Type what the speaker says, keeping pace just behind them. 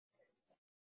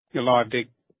You're live, Dig.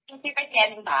 Thank you for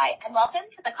standing by, and welcome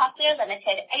to the Cochlear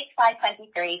Limited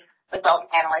HY23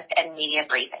 Results Analyst and Media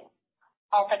Briefing.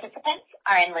 All participants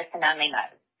are in listen-only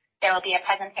mode. There will be a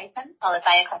presentation followed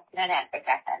by a question and answer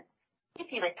session.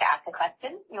 If you wish to ask a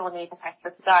question, you will need to press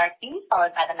the star key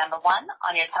followed by the number 1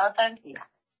 on your telephone keypad.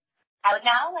 I would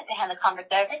now like to hand the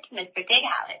conference over to Mr. Dig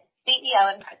Howitt, CEO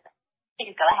and President.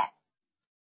 Please go ahead.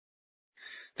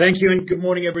 Thank you, and good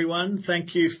morning, everyone.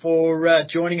 Thank you for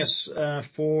joining us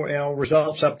for our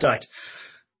results update.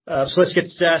 So let's get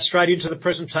straight into the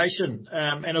presentation.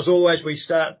 And as always, we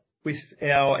start with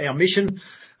our mission.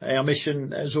 Our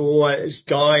mission, as always,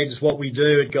 guides what we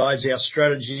do. It guides our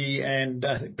strategy, and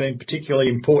been particularly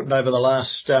important over the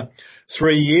last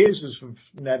 3 years as we've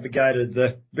navigated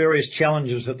the various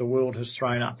challenges that the world has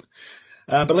thrown up.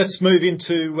 But let's move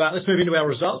into our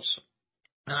results.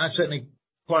 I'm certainly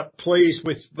quite pleased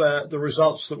with the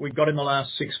results that we've got in the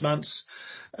last 6 months.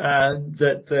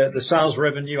 That the sales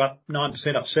revenue up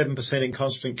 9%, up 7% in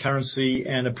constant currency,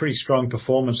 and a pretty strong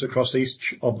performance across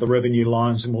each of the revenue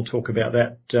lines, and we'll talk about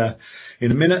that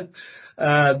in a minute.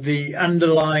 The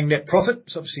underlying net profit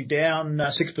is obviously down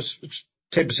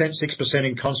 10%, 6%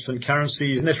 in constant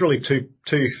currency, and there's really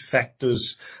two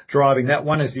factors driving that.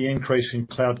 One is the increase in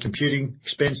cloud computing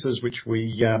expenses, which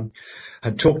we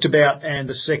had talked about, and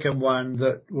the second one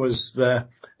that was the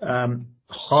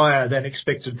higher than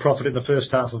expected profit in the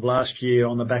first half of last year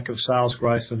on the back of sales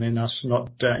growth, and then us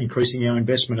not increasing our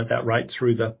investment at that rate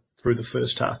through the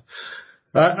first half.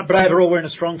 But overall, we're in a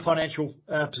strong financial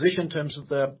position in terms of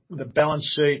the balance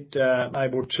sheet,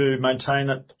 able to maintain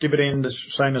a dividend the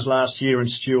same as last year, and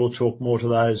Stu will talk more to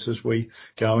those as we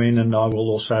go in, and I will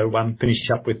also finish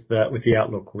up with the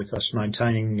outlook, with us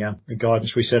maintaining the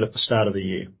guidance we set at the start of the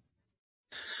year.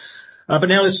 But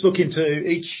now let's look into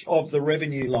each of the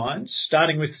revenue lines,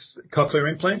 starting with cochlear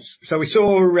implants. So we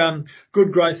saw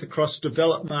good growth across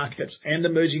developed markets and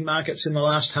emerging markets in the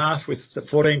last half, with the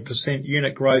 14%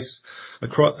 unit growth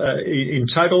in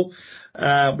total,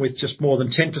 with just more than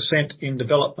 10% in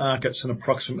developed markets and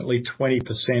approximately 20%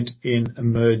 in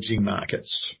emerging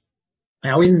markets.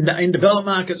 Now, in developed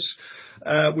markets,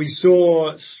 we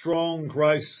saw strong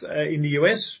growth in the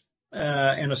US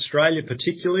and Australia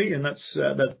particularly, and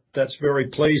that's very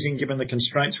pleasing given the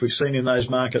constraints we've seen in those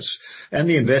markets and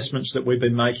the investments that we've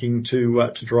been making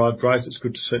to drive growth. It's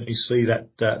good to certainly see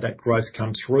that growth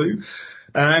come through.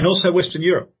 And also Western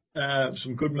Europe,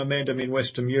 some good momentum in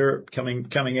Western Europe coming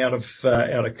out of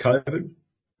COVID.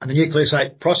 And the Nucleus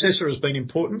 8 processor has been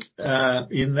important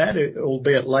in that,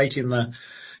 albeit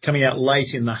coming out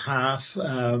late in the half.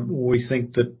 We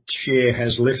think that share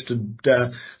has lifted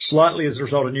slightly as a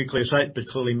result of Nucleus 8, but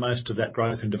clearly most of that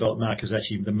growth in developed markets is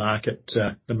actually the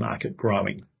market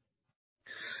growing.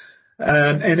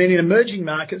 And then in emerging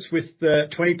markets with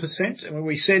 20%, and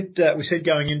we said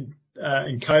going in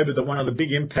COVID that one of the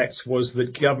big impacts was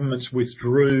that governments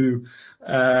withdrew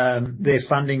their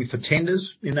funding for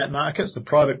tenders in that market. The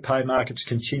private pay markets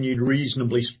continued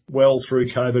reasonably well through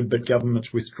COVID, but governments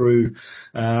withdrew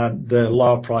the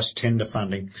lower price tender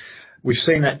funding. We've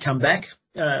seen that come back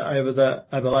over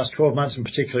the last 12 months, and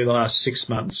particularly the last 6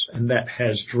 months, and that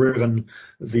has driven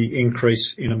the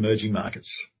increase in emerging markets.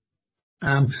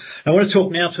 I want to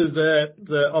talk now to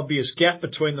the obvious gap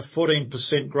between the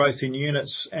 14% growth in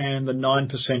units and the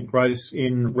 9% growth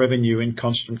in revenue in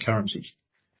constant currency.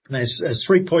 And there's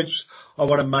 3 points I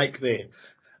want to make there.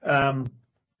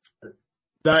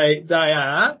 They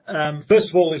are first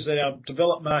of all, is that our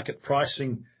developed market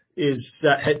pricing is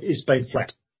been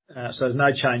flat, so there's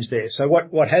no change there. So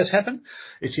what has happened?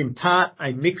 It's in part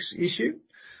a mix issue.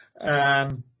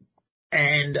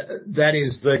 And that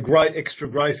is the great extra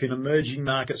growth in emerging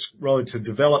markets relative to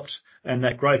developed, and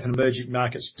that growth in emerging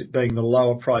markets being the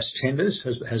lower price tenders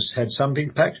has had some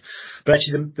impact. But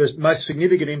actually the most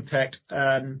significant impact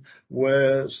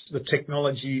was the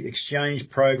technology exchange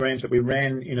programs that we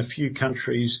ran in a few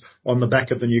countries on the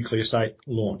back of the Nucleus 8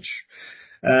 launch.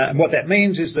 And what that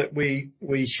means is that we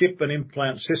ship an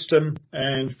implant system,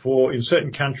 and in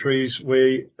certain countries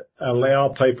we allow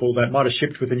people that might have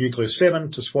shipped with a Nucleus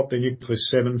 7 to swap their Nucleus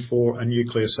 7 for a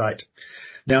Nucleus 8.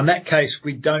 Now in that case,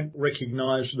 we don't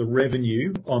recognise the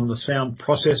revenue on the sound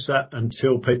processor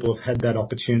until people have had that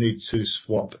opportunity to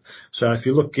swap. So if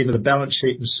you look into the balance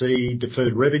sheet and see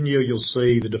deferred revenue, you'll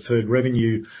see the deferred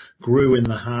revenue grew in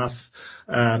the half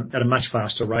at a much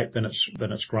faster rate than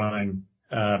it's growing.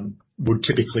 Would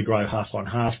typically grow half on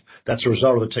half. That's a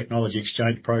result of the technology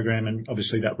exchange program, and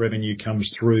obviously that revenue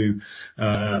comes through.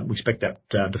 We expect that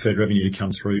deferred revenue to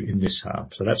come through in this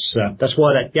half. So that's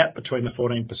why that gap between the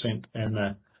 14% and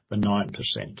the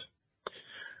 9%.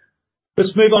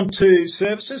 Let's move on to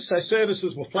services. So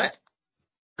services were flat.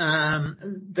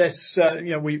 That's,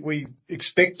 we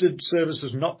expected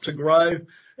services not to grow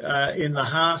in the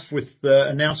half with the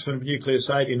announcement of Nucleus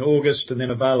 8 in August and then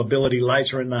availability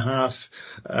later in the half.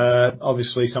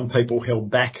 Obviously, some people held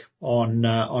back on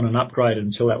an upgrade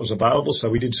until that was available. So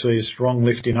we did see a strong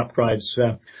lift in upgrades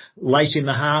late in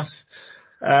the half.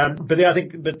 But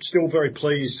still very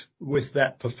pleased with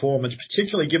that performance,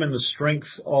 particularly given the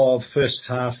strength of first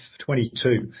half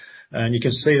 22. And you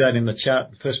can see that in the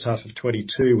chart. The first half of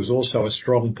 22 was also a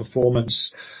strong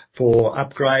performance for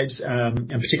upgrades, and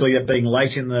particularly that being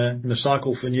late in the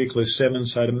cycle for Nucleus 7.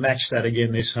 So to match that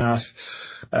again this half,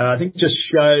 I think just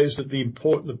shows that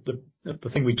the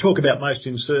thing we talk about most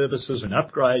in services and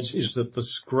upgrades is that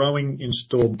this growing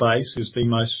installed base is the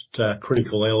most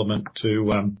critical element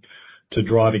to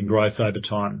driving growth over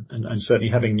time, and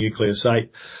certainly having Nucleus 8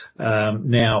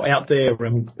 now out there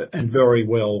and very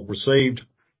well received.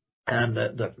 And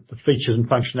the features and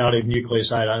functionality of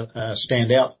Nucleus 8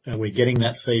 stand out, and we're getting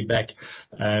that feedback.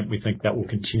 We think that will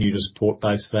continue to support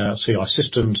both CI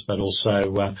systems, but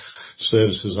also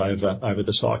services over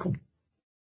the cycle.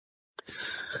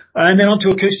 And then on to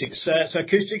acoustics. So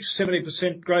acoustics,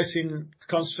 70% growth in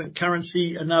constant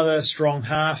currency, another strong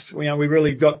half. We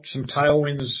really got some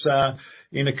tailwinds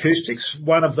in acoustics.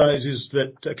 One of those is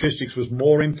that acoustics was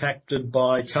more impacted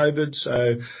by COVID,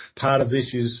 so part of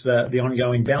this is the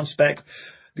ongoing bounce back.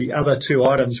 The other two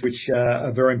items which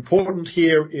are very important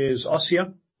here is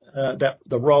Osia. That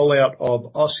the rollout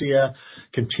of Osia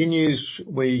continues.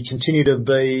 We continue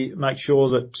to make sure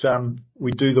that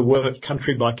we do the work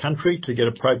country by country to get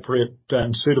appropriate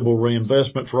and suitable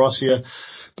reimbursement for Osia.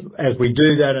 As we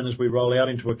do that and as we roll out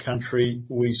into a country,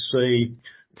 we see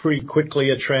pretty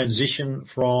quickly a transition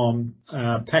from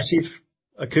passive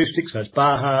acoustics, that's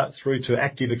Baha, through to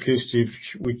active acoustics,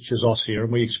 which is Osia.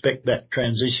 And we expect that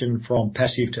transition from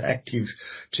passive to active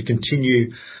to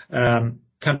continue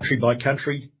country by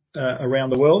country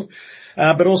around the world.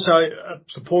 But also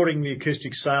supporting the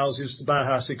acoustic sales is the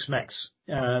Baha 6 Max.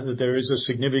 There is a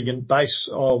significant base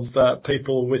of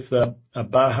people with a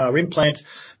Baha implant,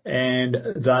 and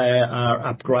they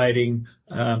are upgrading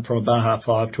from a Baha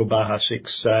 5 to a Baha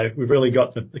 6. So we've really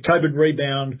got the COVID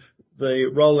rebound, the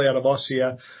rollout of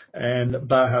Osia and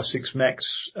Baha 6 Max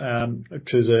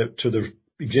to the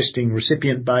existing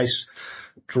recipient base,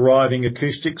 driving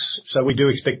acoustics. So we do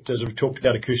expect, as we've talked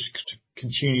about, acoustics to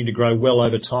continue to grow well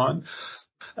over time,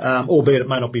 albeit it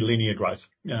may not be linear growth,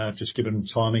 just given the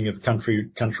timing of country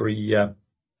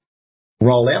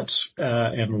rollouts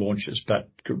and launches, but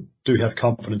do have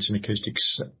confidence in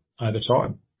acoustics over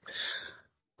time.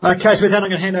 Okay, so with that, I'm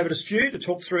going to hand over to Stu to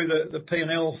talk through the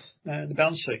P&L and the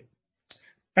balance sheet.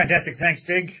 Fantastic. Thanks,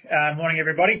 Dig. Morning,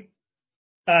 everybody.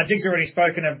 Dig's already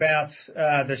spoken about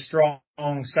the strong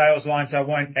sales line, so I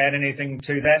won't add anything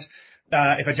to that.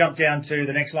 If I jump down to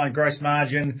the next line, gross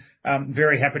margin,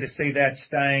 very happy to see that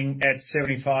staying at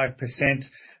 75%.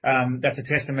 That's a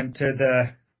testament to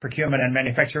the procurement and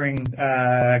manufacturing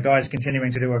guys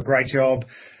continuing to do a great job,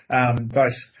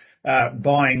 both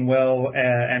buying well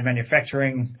and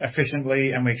manufacturing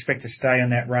efficiently, and we expect to stay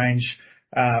in that range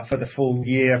for the full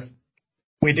year.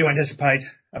 We do anticipate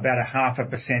about a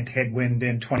 0.5% headwind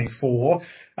in 24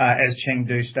 as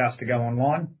Chengdu starts to go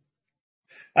online.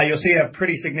 You'll see a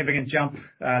pretty significant jump,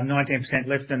 19%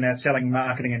 lift in that selling,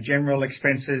 marketing and general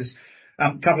expenses.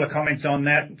 Couple of comments on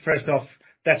that. First off,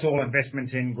 that's all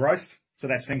investment in growth. So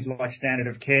that's things like standard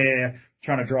of care,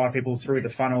 trying to drive people through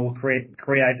the funnel, create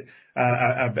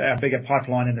a bigger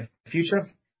pipeline in the future.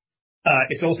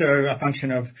 It's also a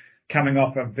function of coming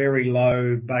off a very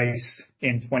low base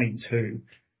in 22.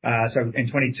 So in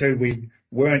 22, we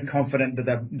weren't confident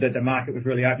that the market was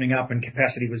really opening up and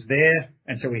capacity was there.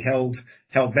 And so we held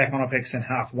back on OPEX in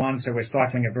half one. So we're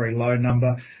cycling a very low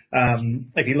number.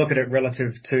 If you look at it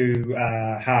relative to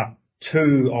half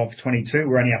two of 22,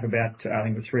 we're only up about, I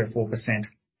think, 3 or 4%.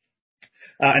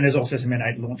 And there's also some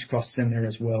N8 launch costs in there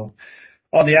as well.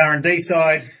 On the R&D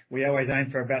side, we always aim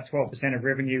for about 12% of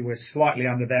revenue. We're slightly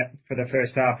under that for the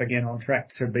first half, again, on track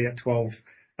to be at 12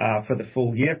 for the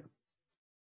full year.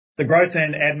 The growth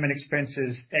in admin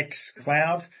expenses ex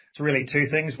cloud, it's really two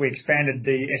things. We expanded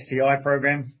the STI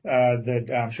program,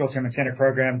 the short-term incentive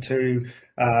program to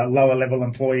lower level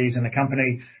employees in the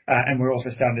company. And we're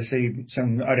also starting to see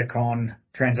some Oticon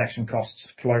transaction costs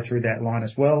flow through that line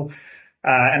as well.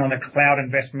 And on the cloud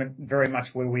investment, very much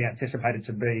where we anticipated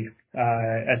to be.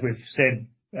 As we've said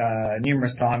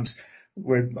numerous times,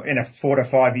 we're in a 4 to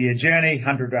 5 year journey,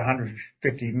 100 to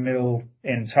 150 mil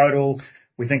in total.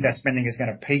 We think that spending is going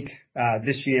to peak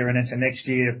this year and into next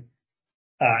year.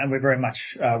 And we're very much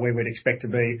where we'd expect to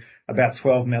be, about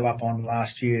 12 million up on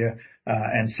last year,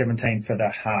 and 17 for the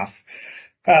half.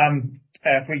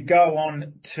 If we go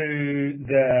on to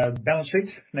the balance sheet,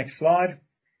 next slide.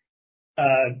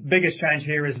 Biggest change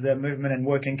here is the movement in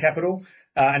working capital,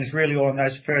 and it's really all in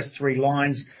those first three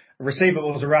lines.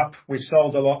 Receivables are up. We've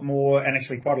sold a lot more, and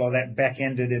actually quite a lot of that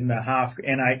back-ended in the half.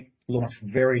 N8 launched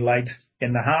very late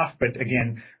in the half, but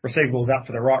again, receivables up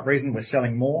for the right reason. We're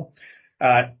selling more.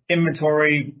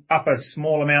 Inventory up a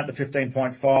small amount to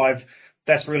 15.5.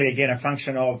 That's really, again, a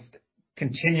function of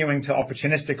continuing to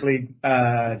opportunistically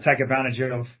take advantage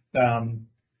of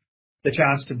the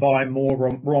chance to buy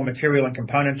more raw material and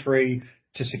componentry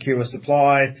to secure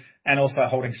supply, and also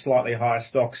holding slightly higher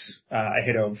stocks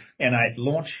ahead of N8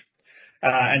 launch.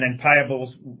 And then payables,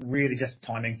 really just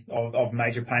timing of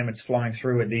major payments flowing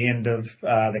through at the end of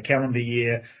the calendar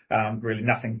year. Really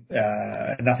nothing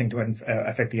to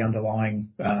affect the underlying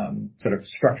sort of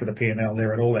structure of the P&L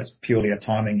there at all. That's purely a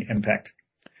timing impact.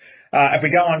 If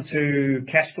we go on to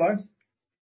cash flow,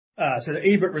 so the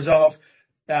EBIT result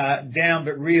down,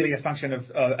 but really a function of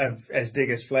as Dig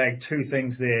has flagged, two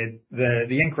things there.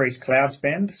 The increased cloud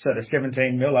spend, so the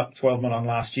 17 million up 12 million on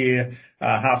last year,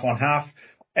 half on half.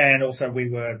 And also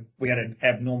we had an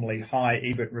abnormally high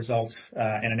EBIT result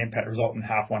and an NPAT result in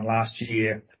half one last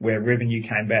year, where revenue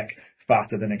came back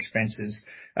faster than expenses.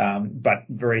 But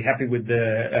very happy with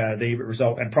the EBIT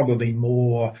result, and probably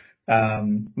more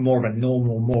of a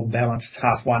normal, more balanced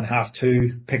half one, half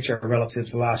two picture relative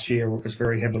to last year, which was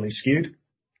very heavily skewed.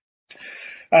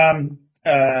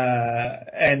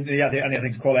 And the only other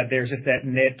thing to call out there is just that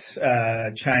net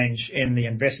change in the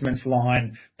investments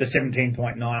line, the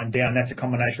 17.9 down. That's a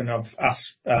combination of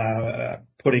us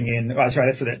putting in. Oh,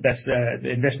 sorry, that's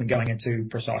the investment going into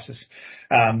Precisis.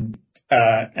 And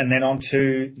then on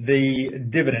to the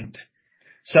dividend.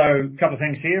 So a couple of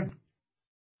things here.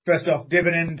 First off,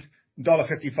 dividend, dollar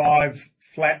 1.55,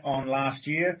 flat on last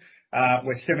year.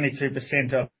 We're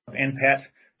 72% of NPAT,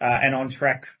 and on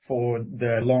track for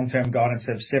the long-term guidance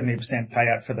of 70%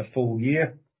 payout for the full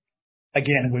year.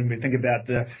 Again, when we think about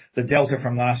the delta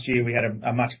from last year, we had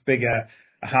a much bigger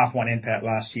half one NPAT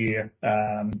last year,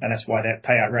 and that's why that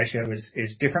payout ratio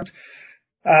is different.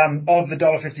 Of the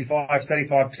dollar 1.55,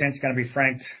 35% is gonna be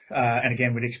franked, and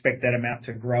again, we'd expect that amount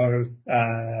to grow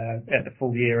at the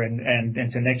full year and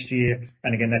into next year.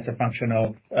 And again, that's a function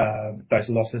of those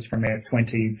losses from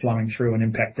F20 flowing through and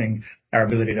impacting our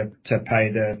ability to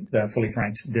pay the fully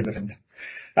franked dividend.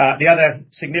 The other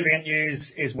significant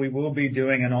news is we will be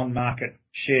doing an on-market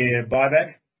share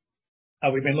buyback.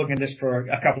 We've been looking at this for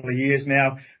a couple of years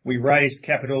now. We raised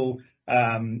capital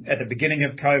at the beginning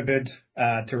of COVID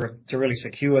to really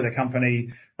secure the company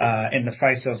in the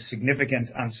face of significant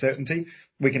uncertainty.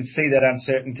 We can see that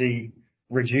uncertainty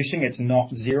reducing. It's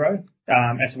not zero.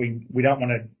 As we don't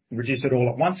wanna reduce it all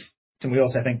at once, and we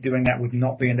also think doing that would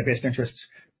not be in the best interests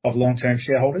of long-term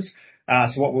shareholders.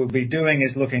 So what we'll be doing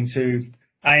is looking to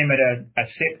aim at a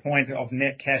set point of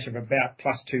net cash of about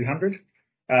 +200,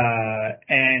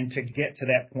 and to get to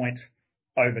that point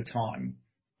over time.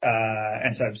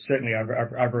 And so certainly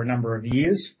over a number of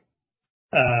years.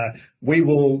 We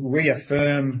will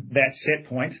reaffirm that set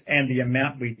point and the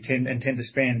amount we intend to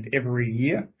spend every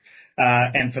year.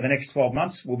 And for the next 12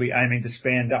 months, we'll be aiming to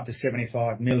spend up to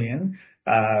 75 million,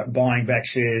 buying back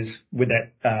shares with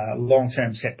that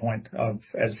long-term set point of,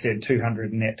 as I said,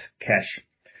 200 net cash.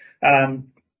 And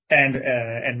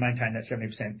maintain that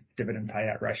 70% dividend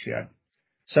payout ratio.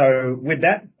 So with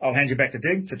that, I'll hand you back to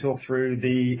Dig to talk through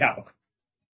the outlook.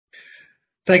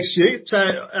 Thanks, Stu. So,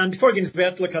 before I get into the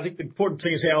outlook, I think the important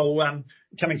thing is our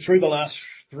coming through the last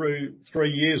 3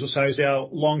 years or so is our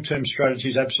long-term strategy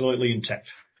is absolutely intact.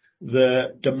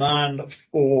 The demand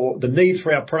for the need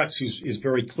for our products is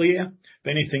very clear. If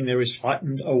anything, there is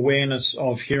heightened awareness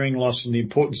of hearing loss and the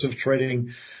importance of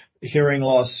treating hearing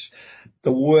loss.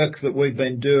 The work that we've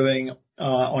been doing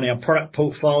on our product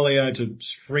portfolio to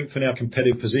strengthen our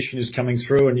competitive position is coming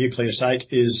through, and Nucleus 8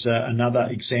 is another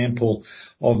example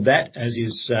of that, as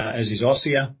is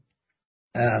Osia.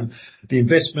 The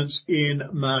investments in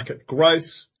market growth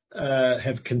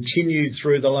have continued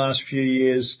through the last few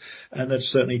years, and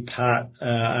that's certainly part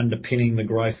underpinning the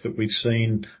growth that we've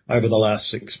seen over the last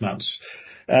 6 months.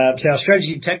 So our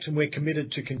strategy intact, and we're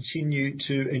committed to continue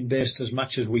to invest as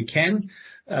much as we can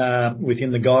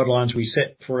within the guidelines we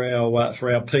set for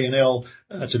our P&L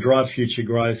to drive future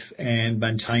growth and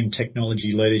maintain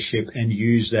technology leadership and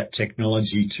use that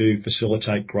technology to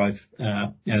facilitate growth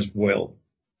as well.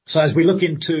 So as we look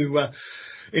into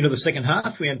into the second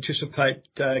half, we anticipate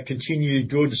continued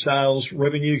good sales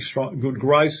revenue, strong, good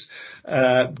growth,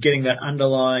 getting that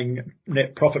underlying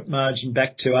net profit margin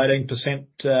back to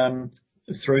 18%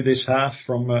 through this half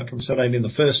from 17% in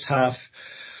the first half.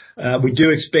 We do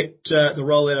expect the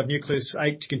rollout of Nucleus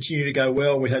 8 to continue to go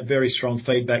well. We had very strong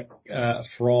feedback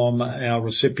from our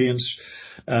recipients,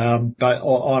 but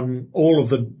on all of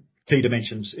the key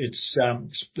dimensions. It's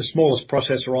the smallest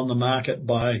processor on the market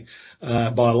by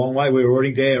a long way. We were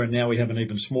already there, and now we have an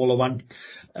even smaller one.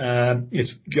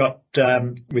 It's got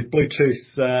with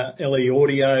Bluetooth LE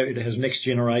Audio, it has next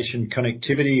generation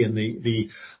connectivity, and the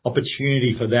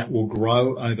opportunity for that will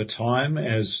grow over time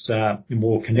as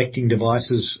more connecting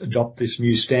devices adopt this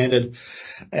new standard.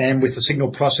 And with the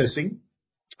signal processing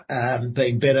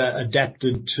being better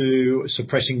adapted to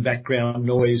suppressing background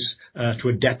noise, to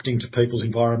adapting to people's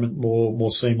environment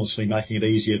more seamlessly, making it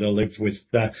easier to live with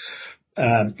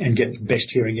and get best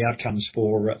hearing outcomes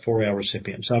for our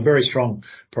recipients. So a very strong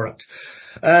product.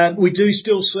 We do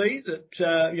still see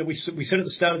that, we said at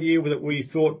the start of the year that we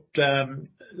thought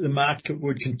the market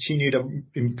would continue to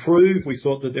improve. We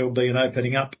thought that there would be an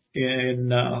opening up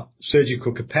in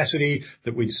surgical capacity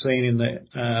that we'd seen in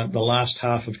the last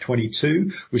half of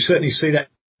 2022. We certainly see that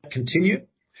continue.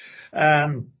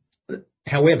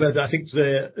 However, I think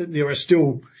there are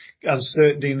still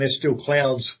uncertainty and there's still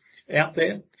clouds out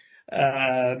there.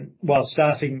 While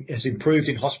staffing has improved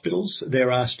in hospitals,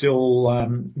 there are still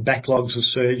backlogs of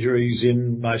surgeries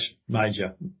in most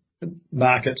major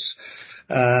markets.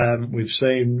 We've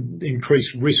seen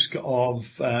increased risk of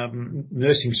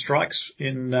nursing strikes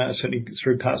in certainly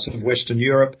through parts of Western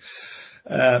Europe.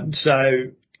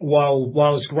 So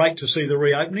while it's great to see the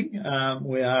reopening,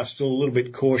 we are still a little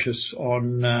bit cautious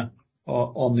on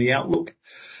the outlook.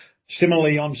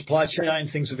 Similarly, on supply chain,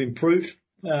 things have improved.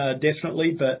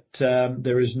 Definitely, but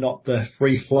there is not the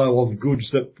free flow of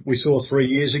goods that we saw 3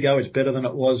 years ago. It's better than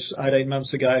it was 18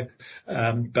 months ago,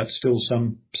 but still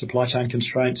some supply chain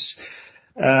constraints.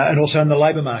 And also in the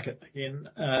labor market, again,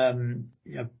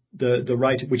 the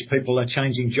rate at which people are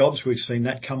changing jobs, we've seen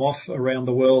that come off around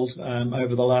the world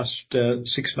over the last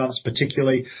 6 months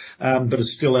particularly, but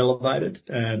it's still elevated,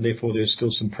 and therefore there's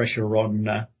still some pressure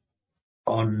on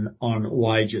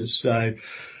wages. So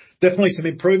definitely some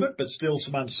improvement, but still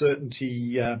some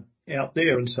uncertainty out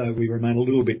there, and so we remain a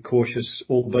little bit cautious,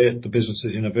 albeit the business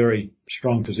is in a very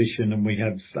strong position and we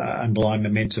have underlying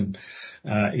momentum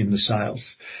in the sales.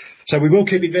 So we will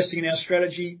keep investing in our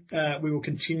strategy. We will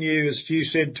continue, as Stu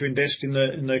said, to invest in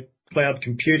the cloud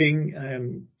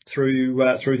computing through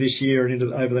this year and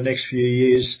over the next few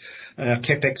years.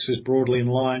 CapEx is broadly in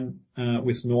line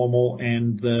with normal,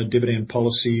 and the dividend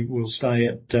policy will stay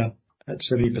at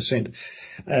 70%.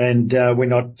 And we're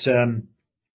not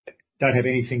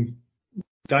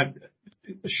don't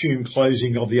assume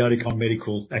closing of the Oticon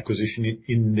Medical acquisition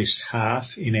in this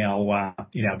half in our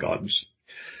guidance.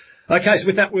 Okay, so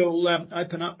with that, we'll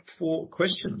open up for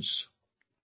questions.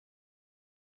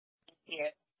 Thank you.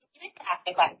 If you'd like to ask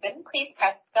a question, please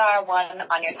press star one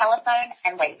on your telephone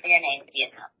and wait for your name to be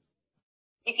announced.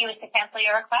 If you wish to cancel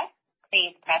your request,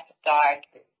 please press star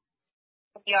two.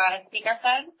 If you are on a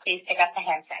speakerphone, please pick up the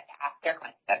handset to ask your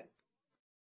question.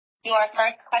 Your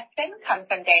first question comes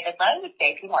from David Low with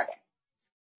JP Morgan.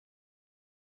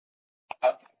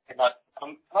 Can I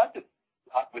just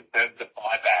start with the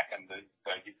buyback and the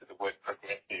use of the word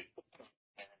progressive?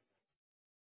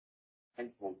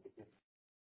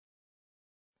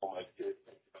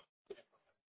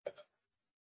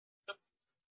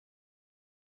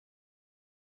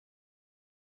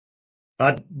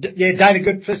 Yeah, David,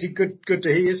 good. Firstly, good to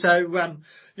hear you. So,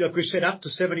 look, we set up to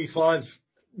 75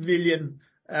 million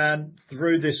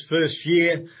through this first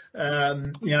year.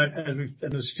 And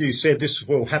as Stu said, this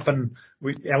will happen.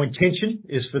 Our intention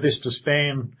is for this to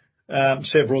span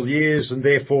several years, and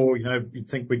therefore, you'd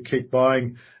think we'd keep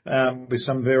buying with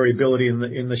some variability in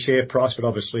the share price, but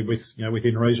obviously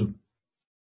within reason.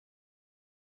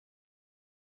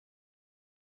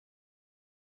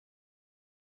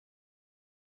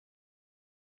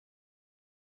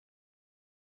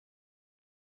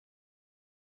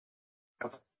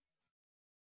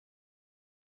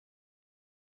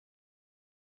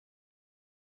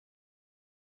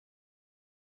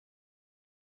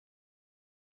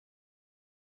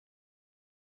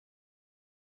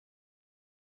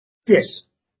 Yes.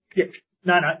 Yeah.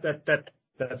 No,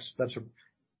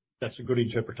 that's a good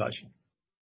interpretation.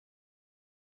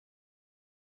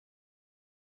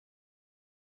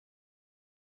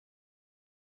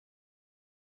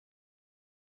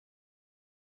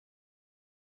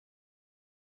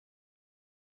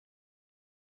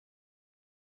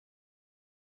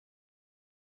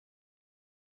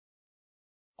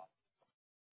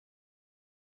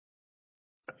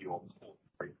 your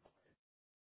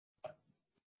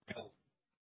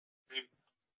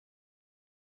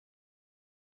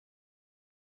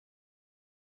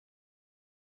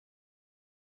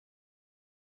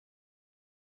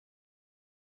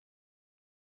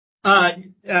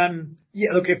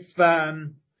Yeah, look, if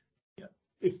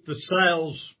the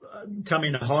sales come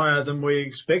in higher than we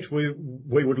expect, we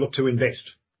would look to invest.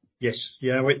 Yes.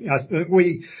 Yeah,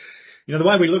 we you know, the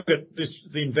way we look at this,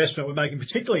 the investment we're making,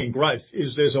 particularly in growth,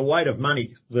 is there's a weight of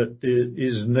money that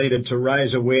is needed to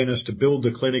raise awareness, to build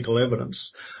the clinical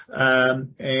evidence.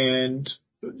 And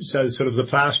so sort of the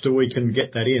faster we can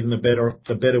get that in,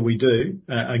 the better we do.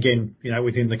 Again, you know,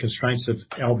 within the constraints of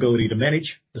our ability to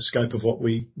manage the scope of what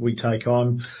we take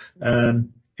on,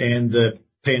 and the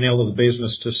P&L of the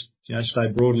business to, you know, stay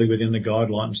broadly within the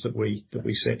guidelines that we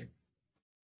set.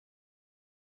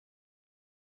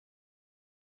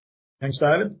 Thanks,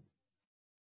 David.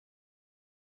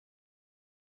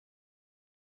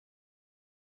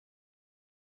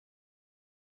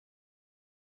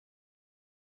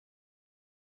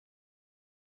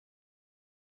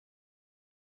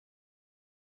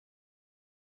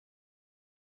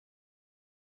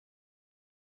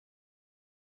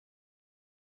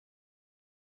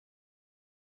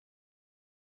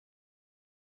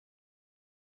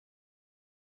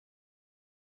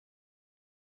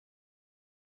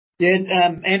 Yeah,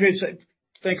 Andrew, so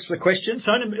thanks for the question.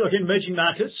 So in emerging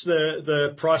markets,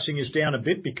 the pricing is down a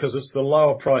bit because it's the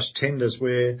lower price tenders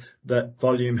where that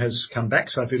volume has come back.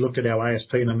 So if you looked at our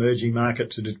ASP in emerging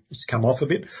markets, it's come off a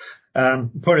bit.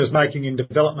 The point I was making, in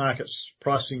developed markets,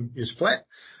 pricing is flat.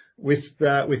 With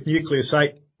Nucleus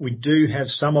 8, we do have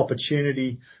some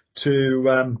opportunity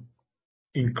to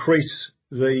increase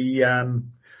the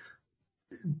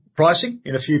pricing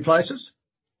in a few places.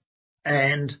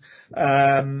 And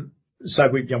so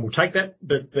we'll take that,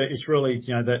 but it's really,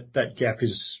 you know, that gap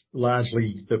is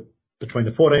largely between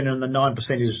the 14 and the 9%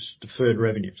 is deferred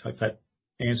revenue. So I hope that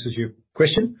answers your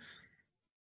question.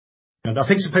 And I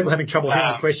think some people are having trouble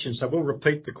hearing the question, so we'll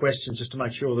repeat the question just to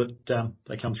make sure that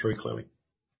they come through clearly.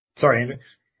 Sorry, Andrew.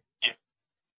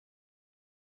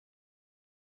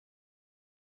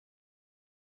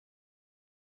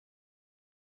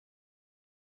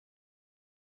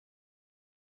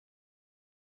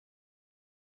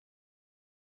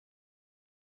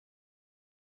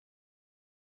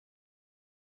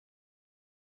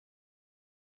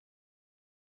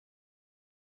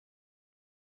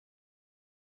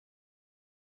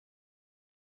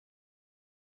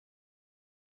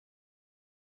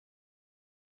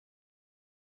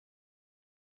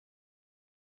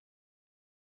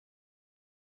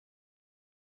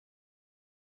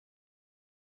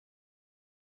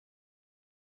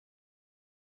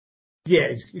 Yeah,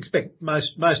 expect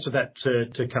most of that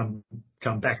to come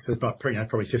back. So it's about, you know,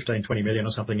 probably 15-20 million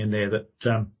or something in there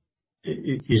that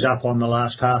is up on the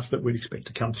last half that we'd expect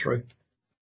to come through.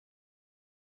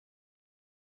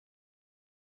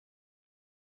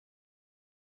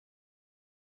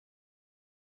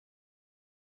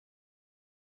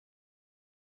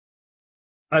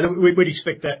 We'd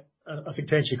expect that, I think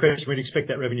to answer your question, we'd expect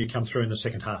that revenue to come through in the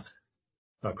second half,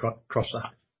 across the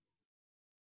half.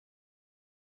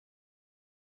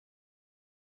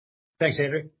 Thanks,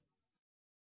 Andrew.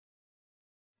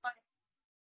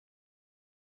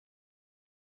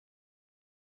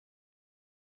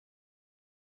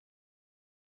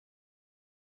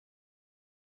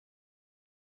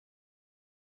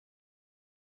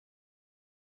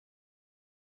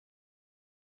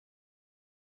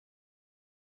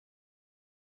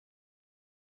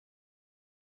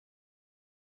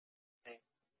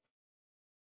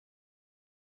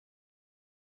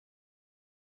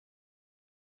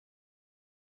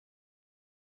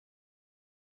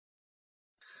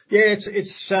 Yeah,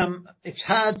 it's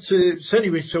hard to.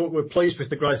 Certainly, we're pleased with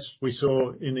the growth we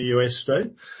saw in the US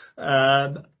too.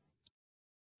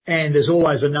 And there's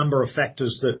always a number of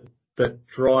factors that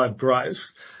drive growth.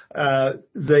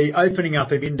 The opening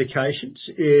up of indications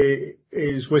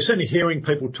is we're certainly hearing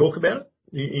people talk about it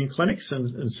in clinics,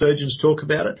 and surgeons talk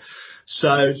about it.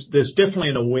 So there's definitely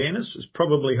an awareness. It's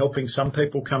probably helping some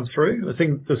people come through. I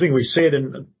think the thing we've said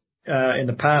in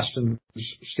the past and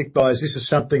stick by is this is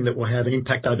something that will have an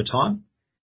impact over time,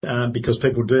 because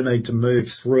people do need to move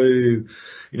through.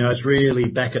 You know, it's really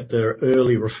back at the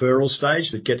early referral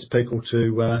stage that gets people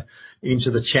to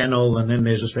into the channel, and then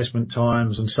there's assessment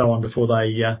times and so on before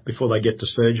they get to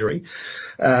surgery.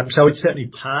 So it's certainly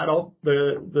part of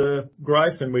the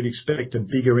growth, and we'd expect a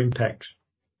bigger impact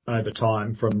over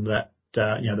time from that,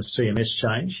 you know, the CMS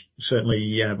change.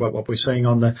 Certainly, what we're seeing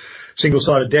on the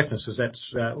single-sided deafness is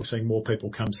that's we're seeing more people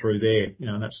come through there, you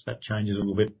know, and that change is a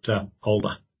little bit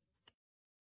older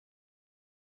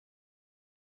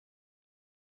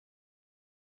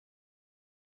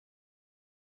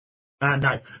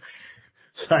No.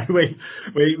 So the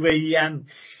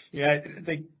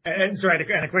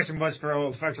question was for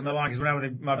all the folks on the line, because we know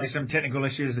there might be some technical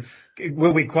issues.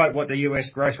 Will we quote what the US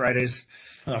growth rate is?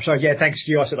 Oh, sorry. Yeah, thanks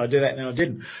to you. I said I'd do that, and then I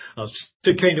didn't. I was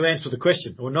too keen to answer the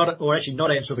question, or actually not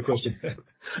answer the question.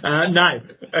 No.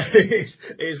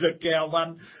 Look,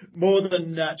 our more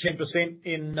than 10%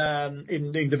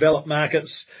 in developed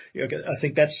markets. You know, I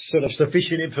think that's sort of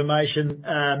sufficient information.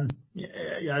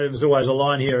 You know, there's always a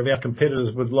line here of our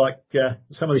competitors would like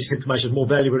some of this information is more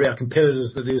valuable to our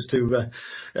competitors than it is to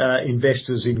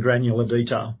investors in granular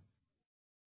detail.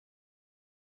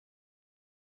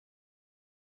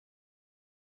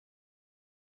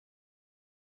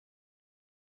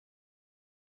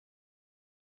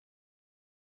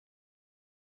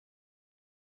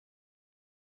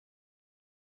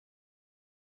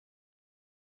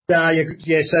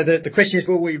 Yeah. So the question is,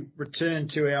 will we return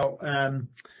to our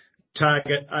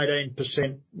target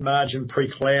 18% margin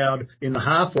pre-cloud in the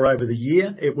half or over the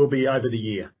year? It will be over the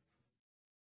year.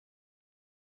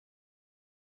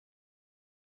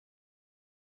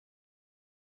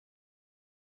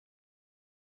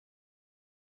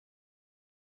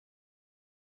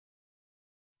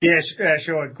 Yes,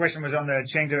 sure. The question was on the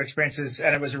Chengdu expenses,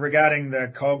 and it was regarding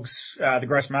the COGS, the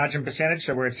gross margin percentage.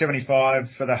 So we're at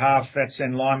 75 for the half. That's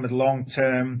in line with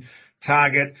long-term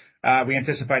target. We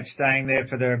anticipate staying there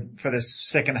for the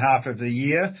second half of the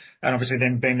year, and obviously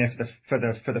then being there for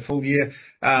the full year.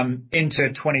 Into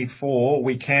 2024,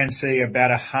 we can see about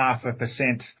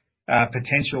 0.5%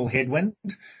 potential headwind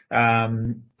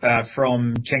from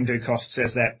Chengdu costs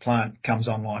as that plant comes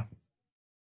online.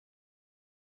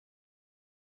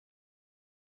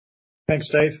 Thanks,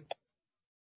 Steve.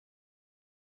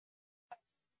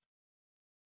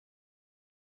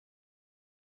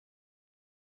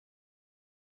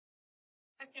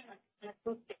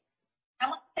 How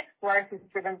much of this growth is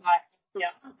driven by Osia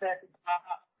versus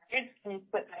Baha? Can you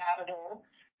split that out at all?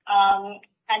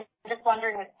 And just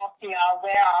wondering with Osia,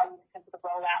 where are you in terms of the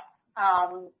rollout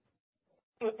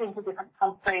into different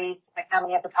countries? Like, how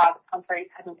many of the target countries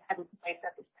have you placed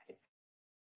at this stage?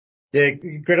 Yeah,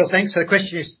 Gretel, thanks. So the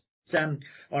question is on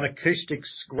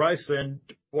acoustics growth and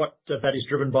what that is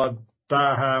driven by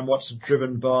Baha and what's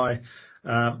driven by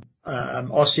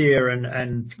Osia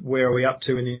and where are we up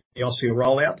to in the Osia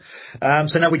rollout.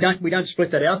 So no, we don't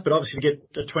split that out, but obviously to get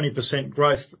a 20%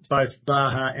 growth, both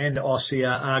Baha and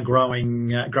Osia are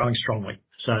growing strongly.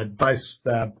 So both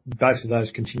of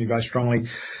those continue to grow strongly.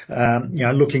 You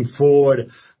know, looking forward,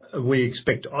 we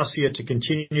expect Osia to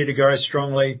continue to grow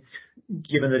strongly,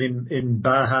 given that in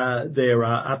Baha there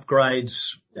are upgrades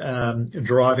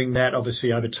driving that.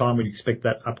 Obviously, over time, we'd expect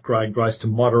that upgrade growth to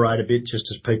moderate a bit just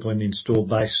as people in the installed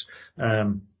base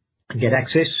get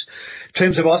access. In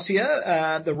terms of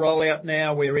Osia, the rollout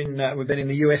now, we've been in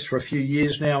the US for a few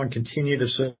years now and continue to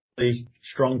see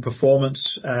strong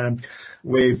performance.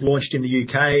 We've launched in the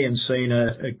UK and seen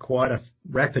quite a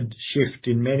rapid shift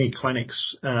in many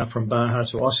clinics from Baha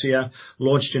to Osia.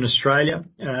 Launched in Australia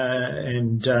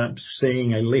and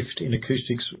seeing a lift in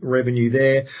acoustics revenue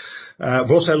there.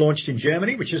 We've also launched in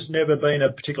Germany, which has never been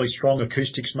a particularly strong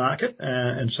acoustics market.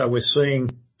 And so we're seeing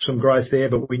some growth there,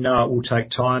 but we know it will take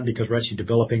time because we're actually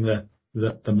developing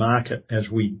the market as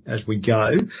we go.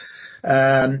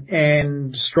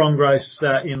 And strong growth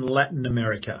in Latin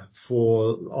America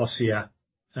for Osia,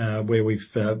 where we've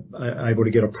able to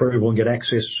get approval and get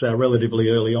access relatively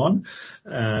early on.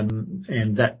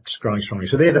 And that's growing strongly.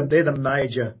 So they're the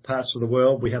major parts of the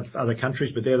world. We have other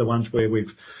countries, but they're the ones where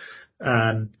we've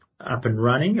up and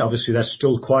running. Obviously, that's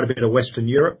still quite a bit of Western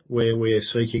Europe, where we're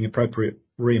seeking appropriate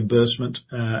reimbursement,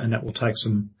 and that will take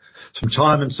some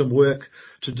time and some work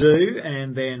to do.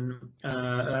 And then,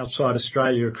 outside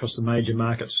Australia, across the major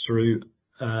markets through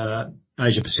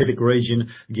Asia Pacific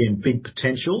region, again, big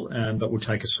potential, but will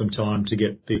take us some time to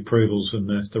get the approvals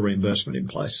and the reimbursement in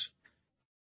place.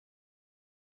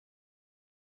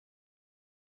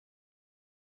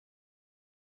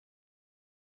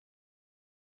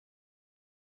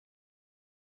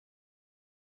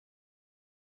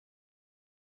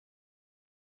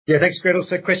 Yeah, thanks, Gretel.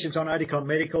 So questions on Oticon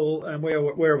Medical and where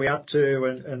are we up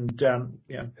to and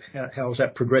you know, how is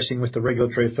that progressing with the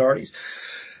regulatory authorities?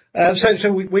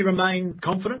 So we remain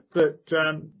confident that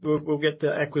we'll get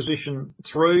the acquisition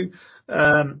through.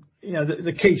 You know,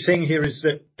 the key thing here is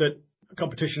that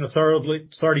competition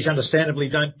authorities understandably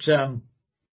don't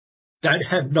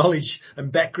have knowledge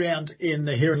and background in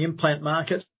the hearing implant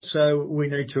market, so we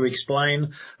need to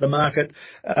explain the market.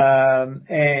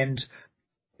 And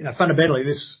you know, fundamentally,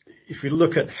 if you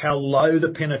look at how low the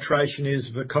penetration is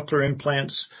of cochlear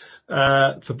implants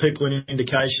for people in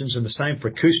indications, and the same for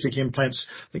acoustic implants.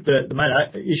 I think the main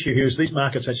issue here is these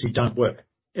markets actually don't work,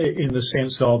 in the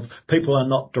sense of people are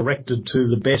not directed to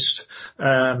the best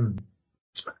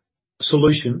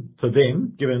solution for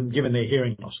them, given their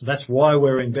hearing loss. That's why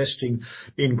we're investing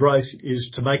in growth, is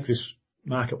to make this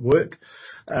market work.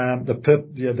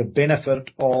 The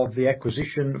benefit of the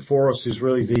acquisition for us is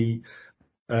really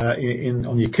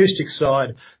on the acoustic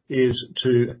side, is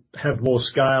to have more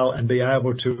scale and be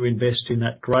able to invest in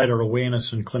that greater awareness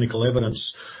and clinical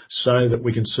evidence, so that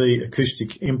we can see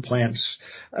acoustic implants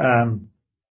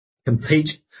compete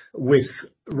with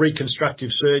reconstructive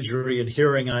surgery and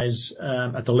hearing aids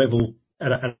at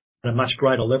a much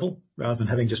greater level, rather than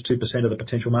having just 2% of the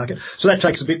potential market. So that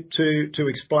takes a bit to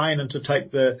explain and to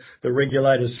take the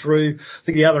regulators through. I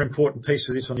think the other important piece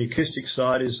of this on the acoustic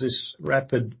side is this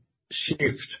rapid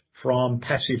shift from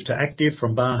passive to active,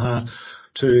 from Baha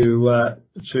to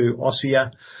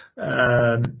Osia,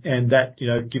 and that,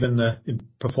 given the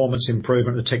performance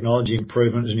improvement, the technology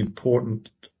improvement, is an important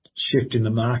shift in the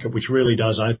market, which really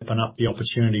does open up the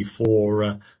opportunity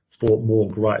for more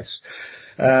growth.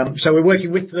 So we're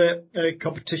working with the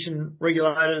competition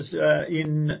regulators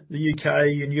in the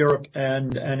UK, in Europe,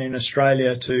 and in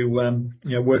Australia to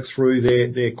work through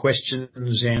their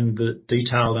questions and the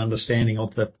detailed understanding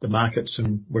of the markets,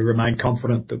 and we remain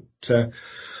confident that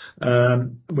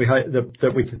we hope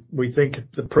that we think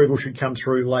the approval should come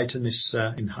through late in this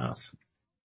half.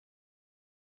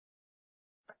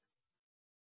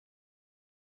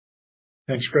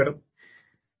 Thanks, Greta.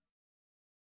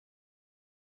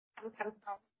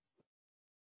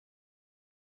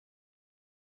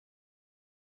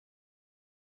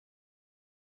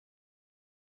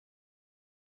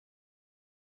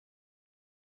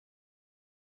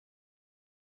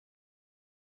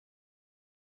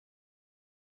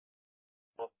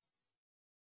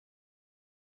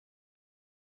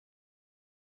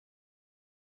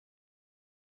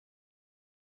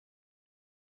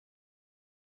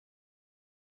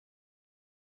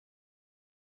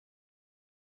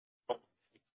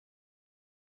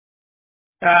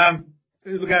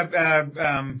 Look,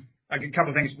 I get a couple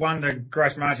of things. One, the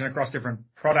gross margin across different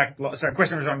product. So the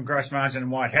question was on gross margin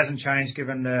and why it hasn't changed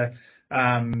given the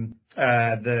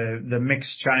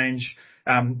mix change.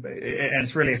 And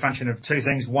it's really a function of two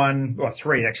things. One, or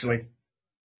three actually.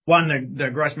 One, the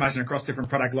gross margin across different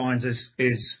product lines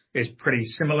is pretty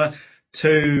similar.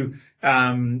 Two,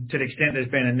 to the extent there's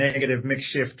been a negative mix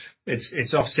shift,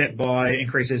 it's offset by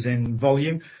increases in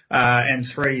volume. And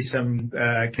three, some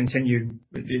continued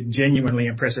genuinely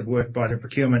impressive work by the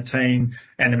procurement team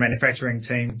and the manufacturing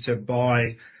team to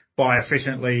buy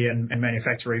efficiently and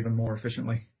manufacture even more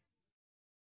efficiently.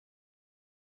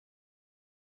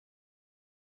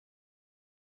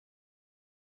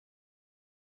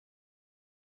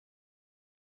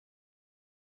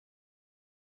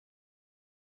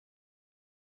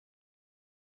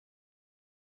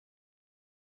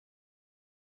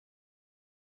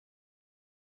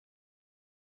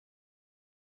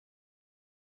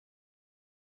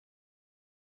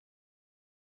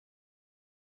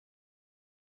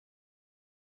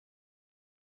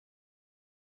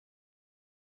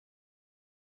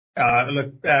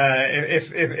 Look,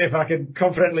 if I could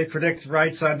confidently predict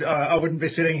rates, I wouldn't be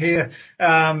sitting here.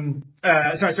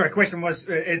 Sorry, question was,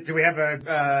 do we have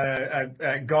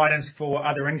a guidance for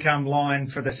other income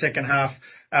line for the second half?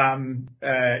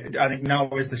 I think no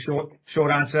is the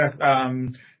short answer.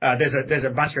 There's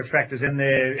a bunch of factors in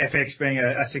there, FX being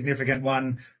a significant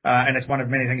one, and it's one of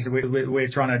many things that we're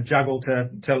trying to juggle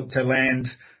to land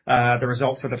the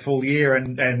result for the full year,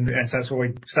 and so that's why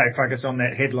we stay focused on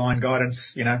that headline guidance,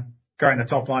 growing the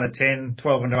top line at 10,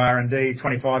 12 into R&D,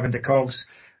 25 into COGS,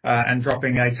 and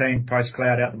dropping 18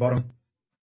 post-cloud out the bottom.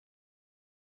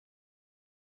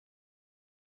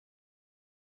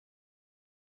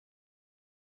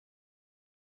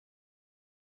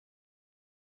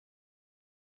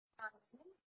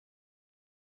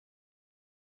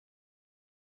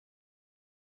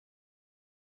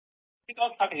 You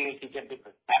guys hoping you can get a bit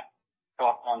of a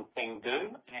snapshot on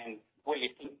Chengdu and what you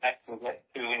think that can get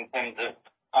to in terms of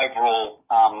overall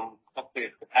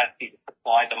Cochlear's capacity to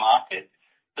supply the market,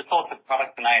 the sorts of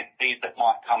products and ASPs that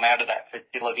might come out of that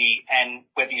facility, and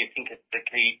whether you think it's the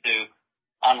key to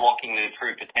unlocking the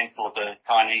true potential of the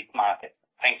Chinese market.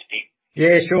 Thanks, Dig.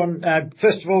 Yeah, Sean.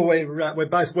 First of all, we're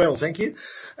both well, thank you.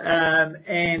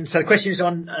 And so the question is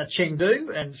on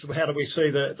Chengdu, and sort of how do we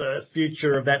see the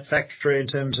future of that factory in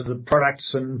terms of the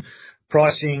products and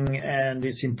pricing and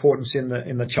its importance in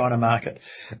the China market.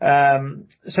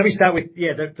 So we start with,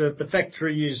 the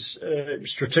factory is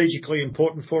strategically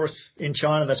important for us in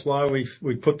China. That's why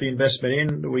we've put the investment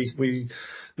in.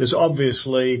 There's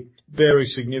obviously very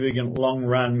significant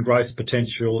long-run growth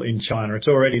potential in China. It's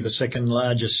already the second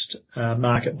largest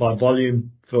market by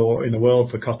volume in the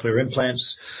world for cochlear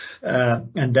implants.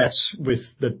 And that's with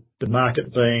the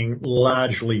market being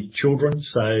largely children,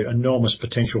 so enormous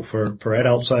potential for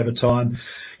adults over time.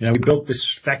 You know, we built this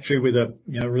factory with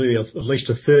really at least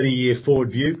a 30-year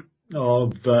forward view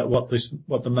of what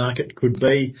the market could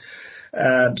be.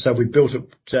 So we built it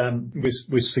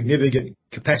with significant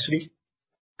capacity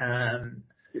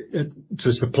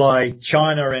to supply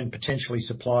China and potentially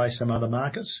supply some other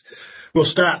markets. We'll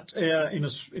start in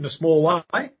a small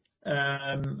way.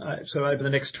 So over the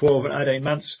next 12 and 18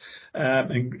 months,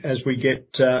 and as we get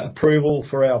approval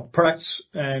for our products,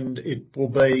 and it will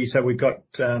be, so we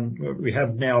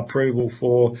have now approval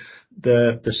for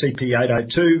the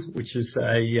CP802, which is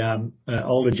an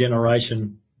older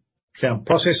generation sound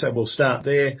processor. We'll start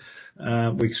there.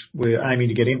 We're aiming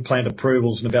to get implant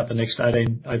approvals over the next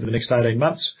 18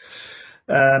 months.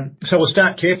 So we'll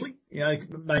start carefully. You know,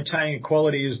 maintaining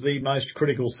quality is the most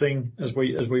critical thing as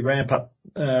we ramp up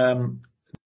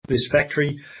this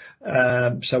factory.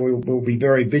 So we'll be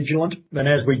very vigilant. And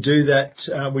as we do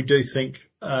that, we do think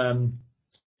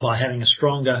by having a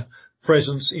stronger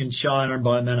presence in China and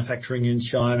by manufacturing in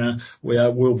China,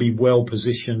 we'll be well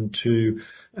positioned to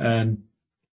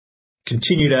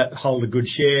continue to hold a good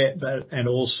share, and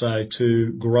also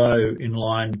to grow in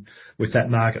line with that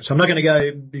market. So I'm not going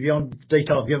to go beyond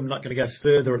detail. I'm not going to go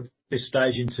further at this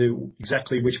stage into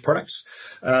exactly which products.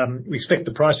 We expect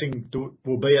the pricing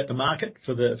will be at the market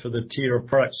for the tier of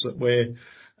products that we're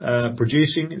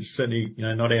producing. It's certainly,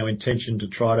 not our intention to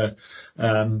try to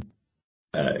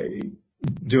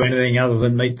do anything other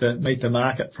than meet the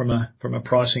market from a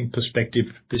pricing perspective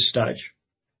at this stage.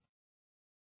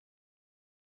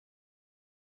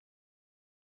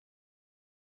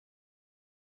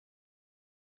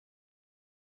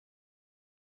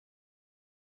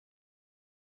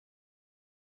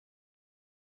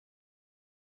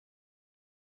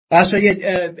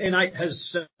 N8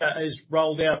 has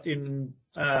rolled out in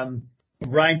a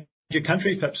range of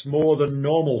countries, perhaps more than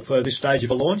normal for this stage of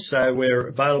a launch. So we're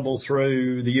available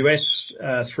through the US,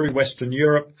 through Western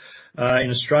Europe, in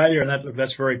Australia, and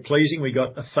that's very pleasing. We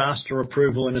got a faster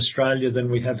approval in Australia than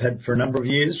we have had for a number of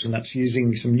years, and that's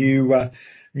using some new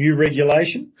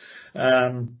regulation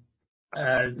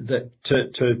that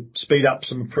to speed up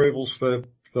some approvals for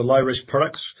low-risk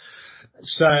products.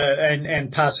 So,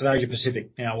 and parts of Asia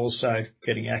Pacific now also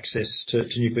getting access to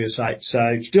Nucleus 8. So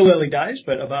still early days,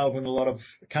 but available in a lot of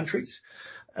countries.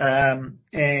 But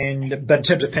in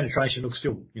terms of penetration, look,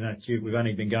 still, we've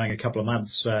only been going a couple of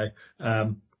months, so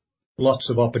lots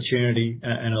of opportunity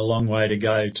and a long way to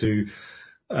go to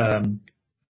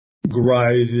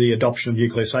grow the adoption of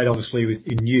Nucleus 8. Obviously,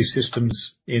 in new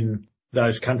systems in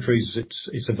those countries,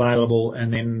 it's available,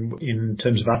 and then in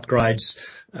terms of upgrades,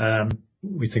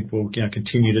 we think we'll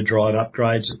continue to drive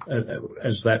upgrades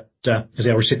as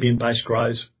our recipient base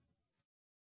grows.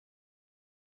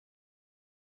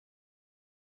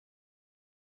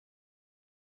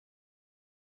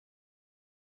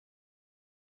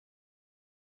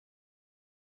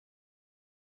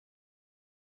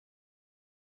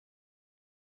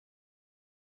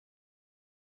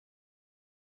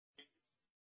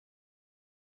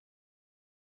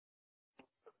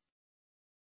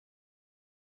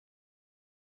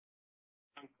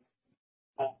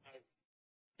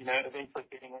 Eventually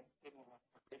getting it.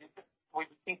 Were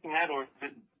you thinking that, or is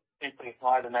it simply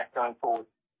higher than that going forward?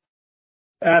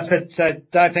 So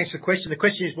Dave, thanks for the question. The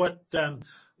question is what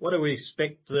do we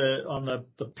expect on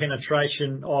the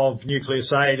penetration of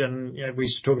Nucleus 8? And we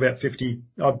used to talk about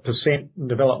 50-odd% in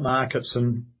developed markets,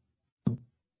 and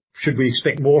should we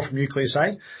expect more from Nucleus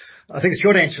 8? I think the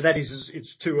short answer to that is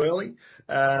it's too early.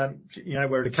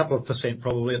 We're at a couple of percent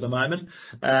probably at the moment.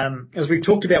 As we've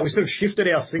talked about, we sort of shifted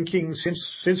our thinking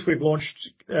since we've launched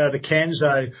the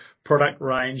Kanso product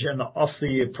range and the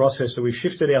off-the-ear processor. We've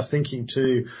shifted our thinking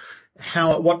to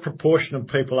what proportion of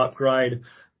people upgrade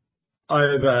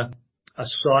over a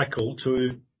cycle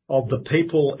of the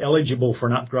people eligible for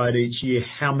an upgrade each year,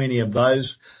 how many of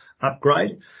those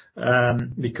upgrade?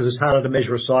 Because it's harder to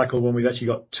measure a cycle when we've actually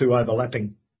got two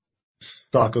overlapping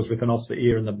cycles with an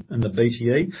off-the-ear and the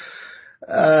BTE.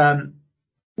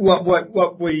 What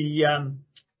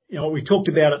we talked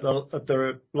about at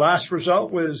the last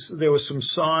result was there were some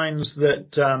signs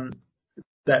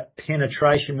that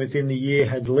penetration within the year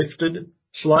had lifted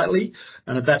slightly.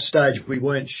 And at that stage, we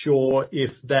weren't sure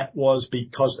if that was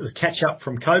because it was catch up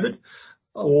from COVID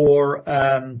or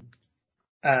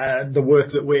the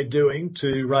work that we're doing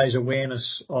to raise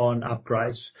awareness on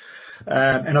upgrades.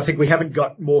 And I think we haven't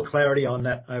got more clarity on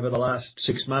that over the last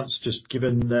 6 months, just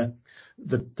given the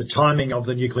timing of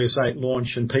the Nucleus 8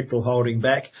 launch and people holding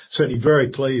back. Certainly very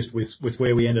pleased with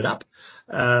where we ended up.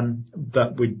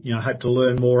 But we, hope to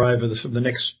learn more over the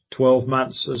next 12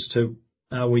 months as to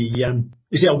how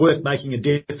is our work making a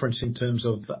difference in terms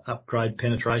of upgrade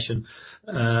penetration,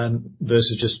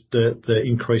 versus just the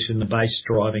increase in the base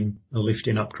driving the lift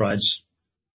in upgrades.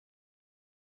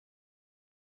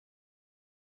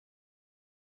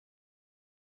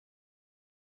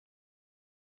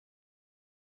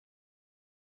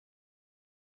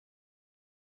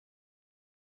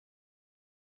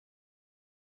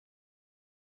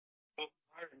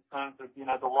 In terms of,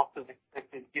 the losses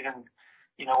expected, given,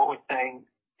 what we're saying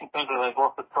in terms of those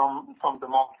losses from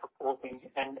demand supporting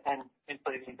and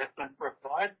simply the investment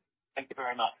required? Thank you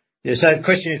very much. Yeah. So the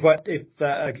question is, what if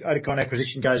Oticon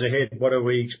acquisition goes ahead? What do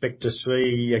we expect to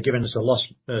see, given it's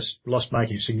a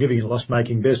significant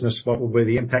loss-making business? What will be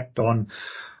the impact on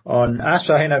us?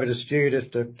 I'll hand over to Stu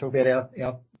just to talk about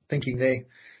our thinking there.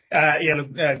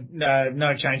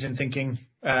 No change in thinking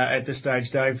at this stage,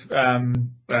 Dave.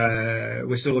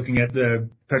 We're still looking at the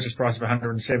purchase price of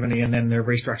 170 and then the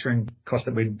restructuring cost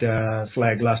that we'd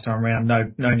flagged last time around.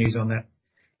 No news on that.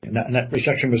 And that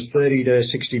restructuring was 30 to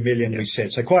 60 million, we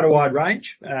said. So quite a wide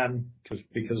range,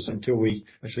 because until we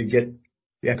actually get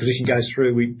the acquisition goes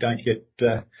through, we don't get,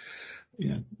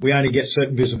 we only get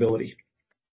certain visibility.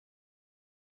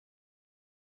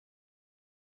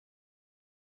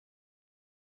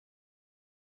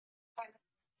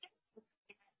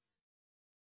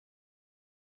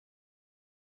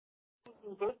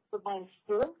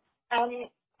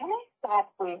 Can I start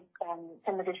with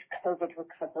some of this COVID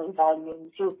recovery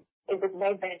volumes? It was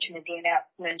made mention in the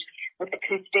announcement with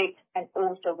acoustics and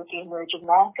also with the emerging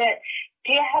market.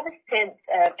 Do you have a sense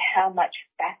of how much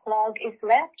backlog is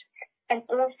left? And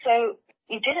also,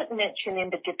 you didn't mention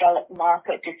in the developed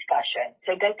market discussion.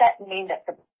 So does that mean that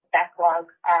the backlog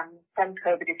from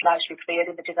COVID is largely cleared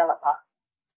in the developed market?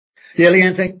 Yeah,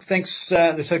 Leanne, thanks.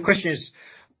 So the question is,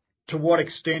 to what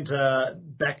extent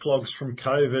backlogs from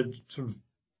COVID sort of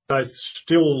both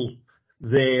still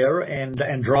there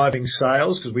and driving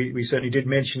sales? Because we certainly did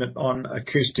mention it on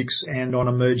acoustics and on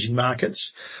emerging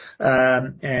markets.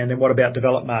 And then what about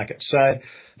developed markets? So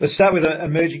let's start with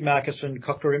emerging markets and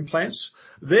cochlear implants.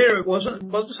 There it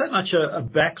wasn't so much a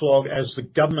backlog as the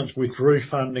governments withdrew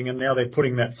funding and now they're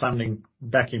putting that funding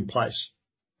back in place.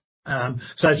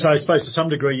 So I suppose to some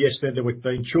degree, yes, there have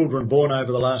been children born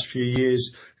over the last few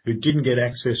years who didn't get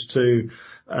access to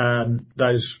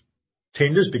those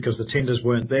tenders because the tenders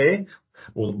weren't there,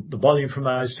 or the volume from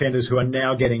those tenders who are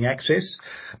now getting access.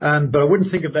 But I wouldn't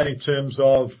think of that in terms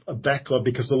of a backlog,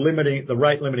 because the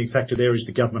rate limiting factor there is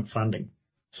the government funding.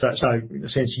 So in a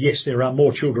sense, yes, there are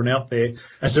more children out there,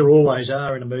 as there always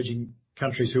are in emerging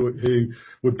countries who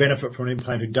would benefit from an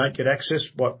implant who don't get access.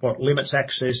 What limits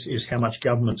access is how much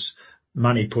government's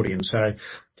money put in. So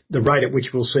the rate at which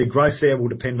we'll see growth there will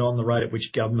depend on the rate at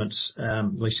which governments,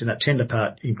 at least in that tender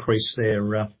part, increase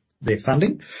their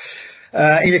funding.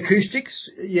 In acoustics,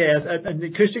 and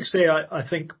acoustics there, I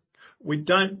think we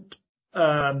don't.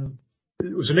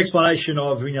 It was an explanation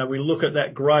of, we look at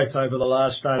that growth over the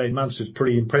last 18 months is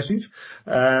pretty impressive.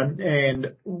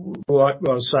 And what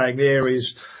I was saying there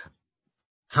is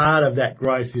part of that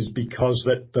growth is because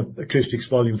that the acoustics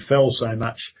volume fell so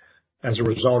much as a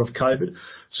result of COVID.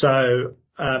 So,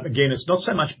 again, it's not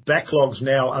so much backlogs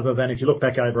now, other than if you look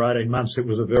back over 18 months, it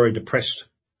was a very depressed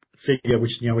figure,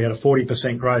 which, we had a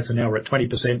 40% growth and now we're at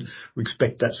 20%. We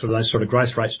expect those sort of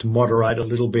growth rates to moderate a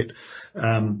little bit.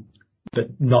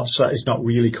 But not so, it's not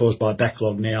really caused by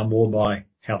backlog now, more by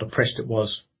how depressed it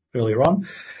was earlier on.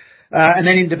 And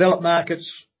then in developed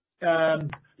markets, the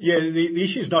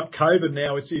issue is not COVID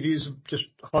now. It is just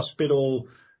hospital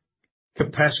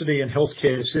capacity and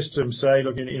healthcare systems. So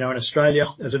look, in Australia,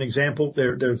 as an example,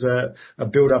 there's a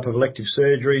build-up of elective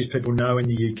surgeries. People know in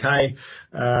the UK,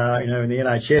 in the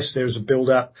NHS, there's a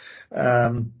build-up.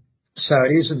 So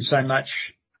it isn't so much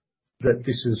that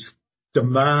this is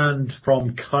demand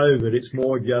from COVID. It's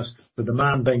more just the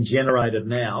demand being generated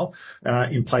now,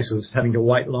 in places having to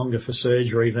wait longer for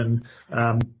surgery than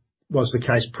was the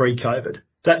case pre-COVID.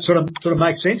 That sort of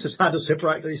makes sense. It's hard to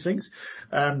separate these things.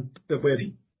 But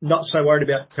we're not so worried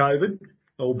about COVID,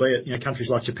 albeit, countries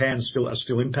like Japan are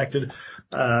still impacted.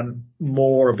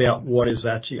 More about what is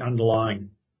actually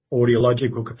underlying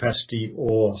audiological capacity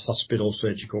or hospital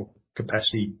surgical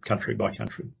capacity country by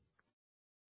country.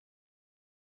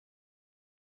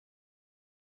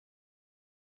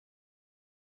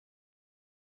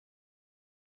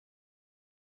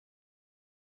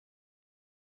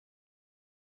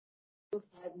 5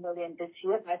 million this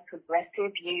year by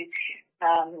Progressive,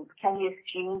 can you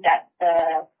assume that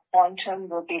the quantum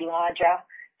will be larger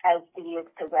as the years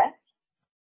progress?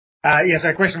 Yes.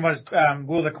 Our question was,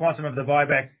 will the quantum of the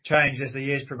buyback change as the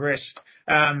years progress?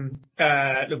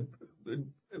 Look,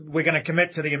 we're gonna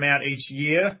commit to the amount each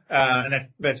year, and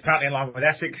that's partly in line with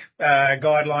ASIC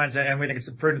guidelines, and we think it's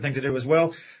a prudent thing to do as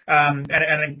well. And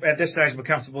at this stage, we're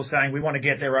comfortable saying we wanna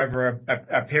get there over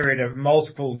a period of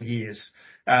multiple years.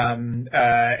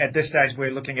 At this stage,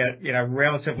 we're looking at,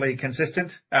 relatively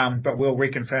consistent, but we'll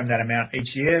reconfirm that amount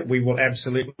each year. We will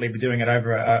absolutely be doing it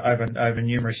over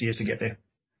numerous years to get there.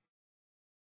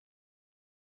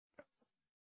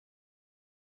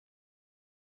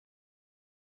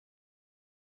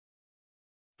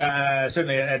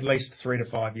 Certainly at least 3 to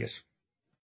 5 years.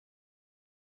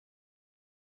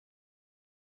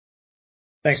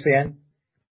 Thanks, Leanne.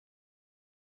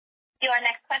 Your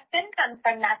next question comes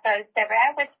from Mathieu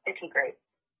Chevrier with Citigroup.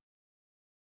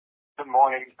 Good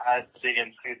morning, Dig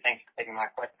and Stu. Thanks for taking my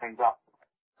questions up.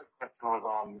 The question was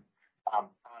on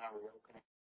China reopening.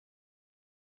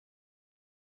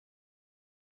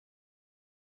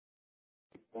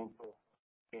 Thanks for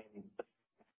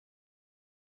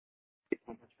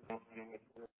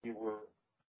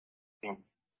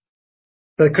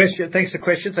the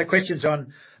question. Questions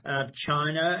on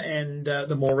China and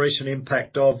the more recent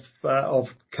impact of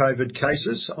COVID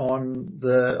cases on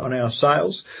our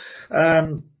sales.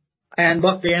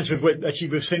 What the answer is, actually,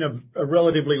 we've seen a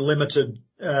relatively limited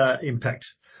impact.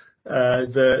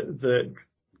 The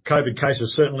COVID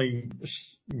cases certainly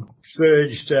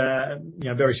surged,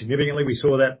 very significantly. We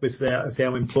saw that with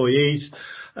our employees.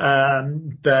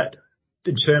 But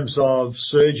in terms of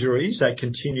surgeries, they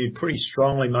continued pretty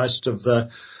strongly most of the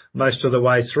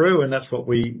way through, and that's what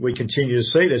we continue to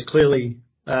see. There's clearly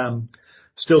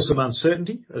still some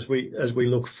uncertainty as we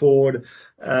look forward,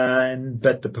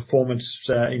 but the performance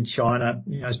in China,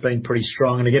 has been pretty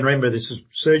strong. And again, remember, this is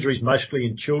surgeries mostly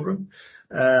in children,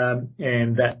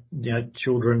 and that,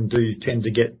 children do tend to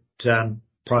get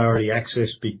priority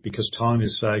access because time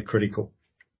is so critical.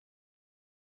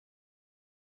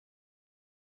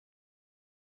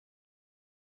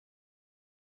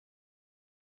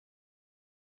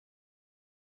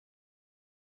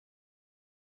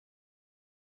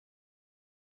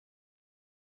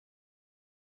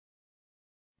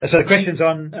 So the question's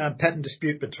on patent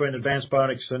dispute between Advanced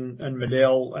Bionics and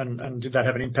MED-EL, and did that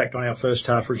have an impact on our first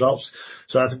half results?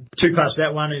 So two parts to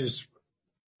that. One is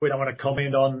we don't want to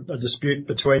comment on a dispute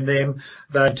between them,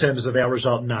 but in terms of our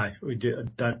result, no,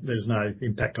 there's no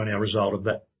impact on our result of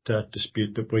that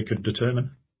dispute that we could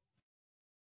determine.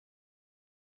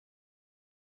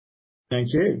 Thank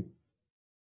you.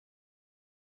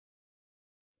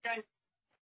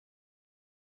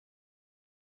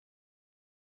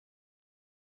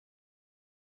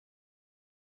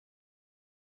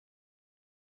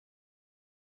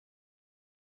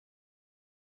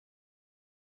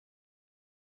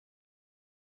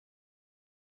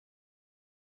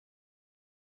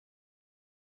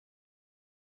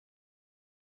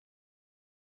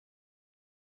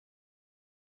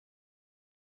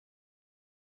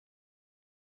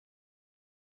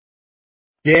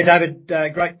 Yeah, David,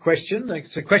 great question.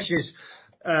 The question is,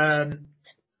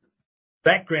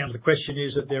 background of the question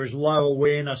is that there is low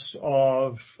awareness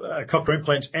of cochlear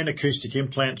implants and acoustic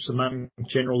implants among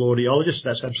general audiologists.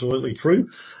 That's absolutely true.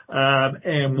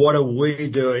 And what are we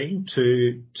doing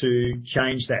to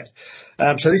change that?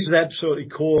 So this is absolutely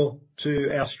core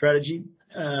to our strategy.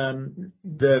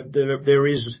 There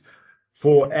is,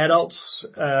 for adults,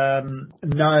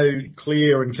 no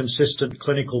clear and consistent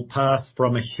clinical path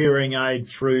from a hearing aid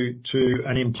through to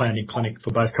an implanting clinic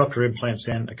for both cochlear implants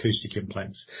and acoustic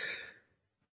implants.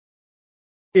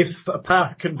 If a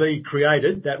path can be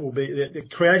created,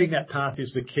 creating that path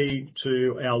is the key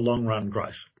to our long run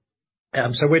growth.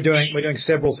 So we're doing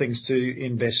several things to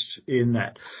invest in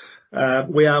that.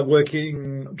 We are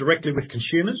working directly with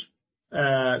consumers.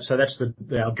 So that's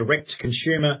our direct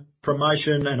consumer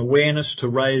promotion and awareness to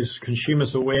raise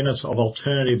consumers' awareness of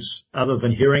alternatives other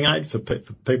than hearing aid for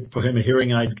people for whom a hearing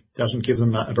aid doesn't give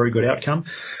them a very good outcome.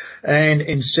 And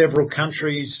in several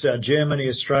countries, Germany,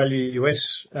 Australia, US,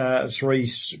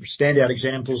 three standout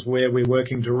examples where we're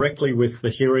working directly with the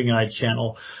hearing aid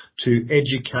channel to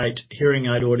educate hearing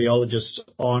aid audiologists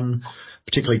on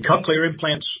particularly cochlear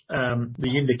implants,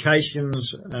 the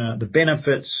indications, the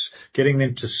benefits, getting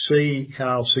them to see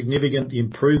how significant the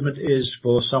improvement is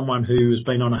for someone who has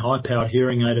been on a high-powered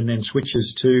hearing aid and then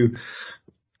switches to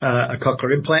a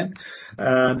cochlear implant.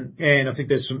 And I think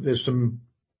there's some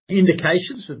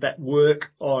indications that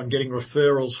work on getting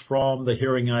referrals from the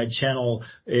hearing aid channel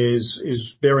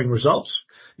is bearing results.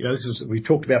 You know, we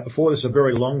talked about before, this is a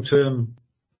very long-term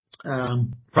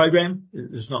program.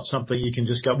 It's not something you can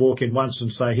just go walk in once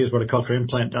and say, here's what a cochlear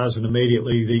implant does, and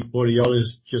immediately the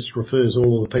audiologist just refers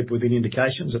all the people within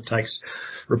indications. It takes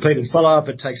repeated follow-up.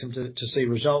 It takes them to see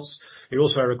results. It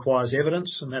also requires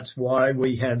evidence, and that's why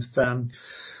we have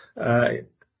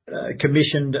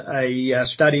commissioned a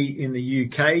study in the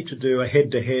UK to do a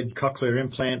head-to-head cochlear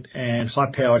implant and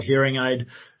high-powered hearing aid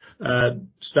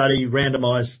study,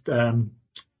 randomised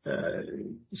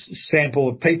sample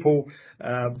of people,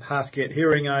 half get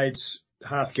hearing aids,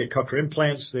 half get cochlear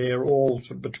implants. They're all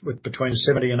with between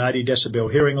 70 and 80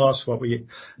 decibel hearing loss. What we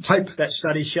hope that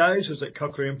study shows is that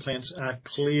cochlear implants are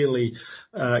clearly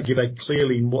give a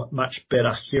clearly much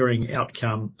better hearing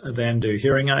outcome than do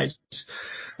hearing aids.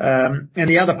 And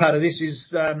the other part of this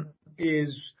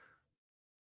is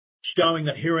showing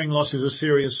that hearing loss is a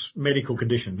serious medical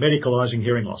condition, medicalising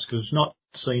hearing loss, because it's not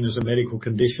seen as a medical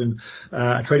condition,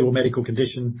 a treatable medical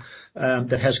condition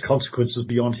that has consequences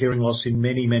beyond hearing loss in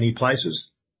many, many places.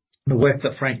 The work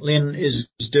that Frank Lin is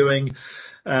doing,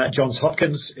 Johns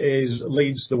Hopkins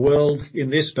leads the world in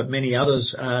this, but many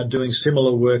others are doing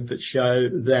similar work that show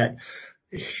that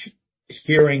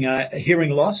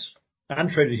hearing loss,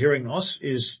 untreated hearing loss,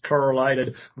 is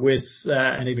correlated with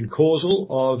and even causal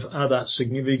of other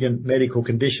significant medical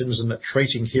conditions, and that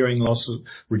treating hearing loss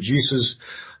reduces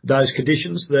those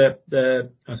conditions.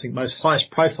 I think most highest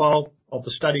profile of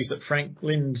the studies that Frank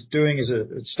Lin's doing is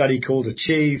a study called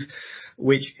Achieve,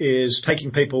 which is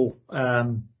taking people,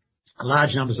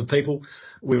 large numbers of people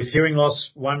with hearing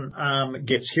loss. One arm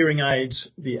gets hearing aids,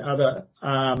 the other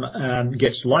arm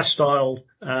gets lifestyle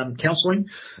counselling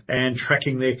and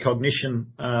tracking their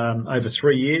cognition over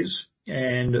 3 years.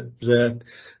 And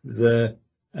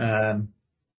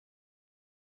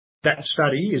that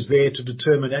study is there to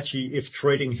determine actually if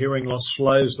treating hearing loss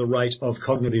slows the rate of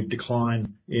cognitive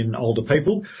decline in older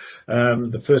people.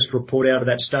 The first report out of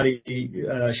that study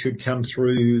should come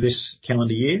through this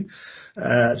calendar year.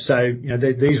 So, you know,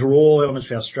 these are all elements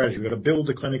of our strategy. We've got to build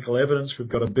the clinical evidence. We've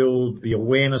got to build the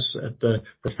awareness at the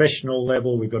professional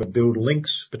level. We've got to build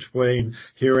links between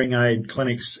hearing aid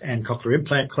clinics and cochlear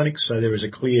implant clinics, so there is a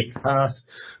clear path.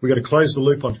 We've got to close the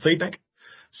loop on feedback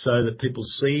so that people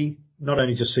not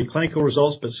only just see clinical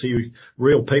results, but see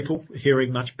real people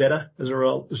hearing much better as a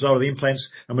result of the implants.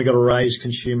 And we've got to raise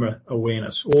consumer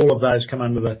awareness. All of those come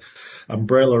under the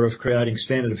umbrella of creating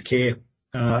standard of care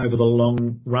over the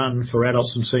long run for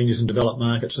adults and seniors in developed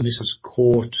markets. And this is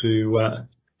core to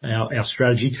our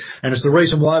strategy. And it's the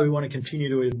reason why we want to continue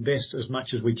to invest as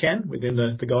much as we can within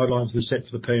the guidelines we've set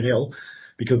for the P&L,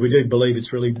 because we do believe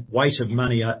it's really weight of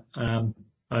money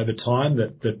over time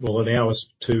that will allow us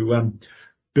to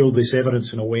build this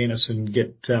evidence and awareness and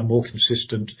get more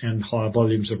consistent and higher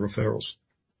volumes of referrals.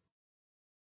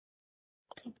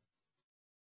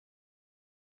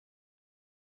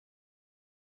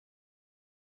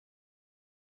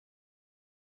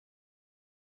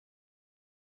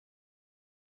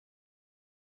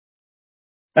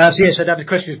 So the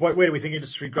question is, where do we think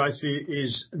industry growth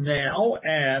is now,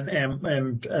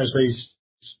 and as these,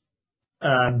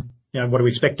 you know, what do we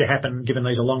expect to happen given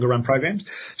these are longer run programs?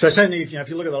 So certainly, if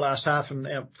you look at the last half and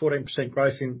our 14%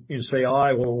 growth in CI,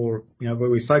 or, you know, where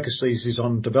we focus these is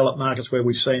on developed markets where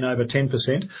we've seen over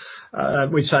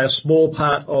 10%. We'd say a small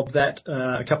part of that,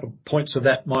 a couple of points of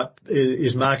that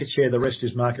is market share. The rest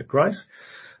is market growth.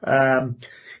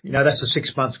 You know, that's a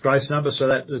 6-month growth number, so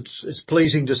that it's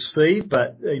pleasing to see,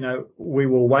 but, you know, we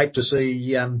will wait to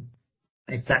see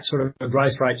if that sort of a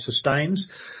growth rate sustains.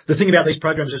 The thing about these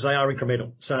programs is they are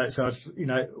incremental. So it's, you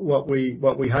know, what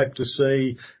we hope to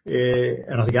see,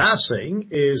 and I think are seeing,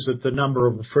 is that the number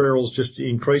of referrals just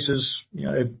increases, you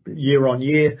know, year on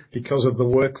year because of the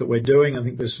work that we're doing. I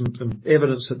think there's some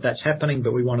evidence that that's happening,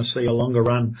 but we want to see a longer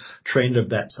run trend of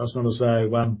that. So it's not as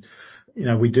though, you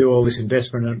know, we do all this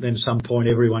investment and then at some point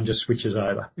everyone just switches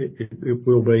over. It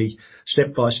will be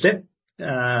step by step.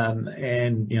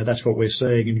 And, you know, that's what we're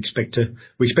seeing, and we expect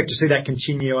to see that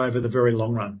continue over the very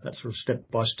long run. That sort of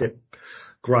step-by-step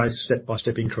growth,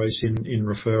 step-by-step increase in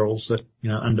referrals that, you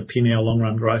know, underpin our long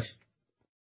run growth.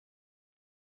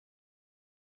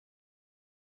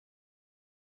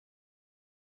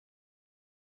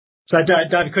 So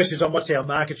David, questions on what's our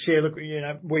market share. Look, you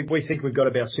know, we think we've got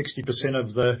about 60%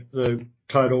 of the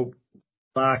total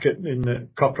market in the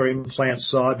cochlear implant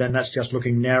side, then that's just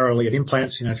looking narrowly at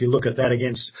implants. You know, if you look at that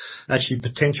against actually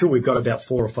potential, we've got about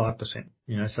 4 or 5%.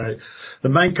 You know, so the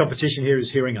main competition here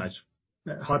is hearing aids.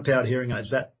 high-powered hearing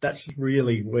aids. That's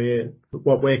really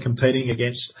what we're competing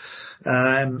against.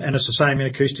 And it's the same in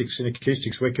acoustics. In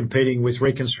acoustics, we're competing with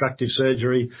reconstructive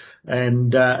surgery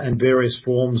and various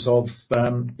forms of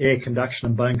air conduction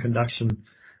and bone conduction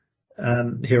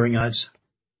hearing aids.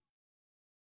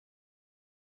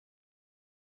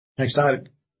 Next, David.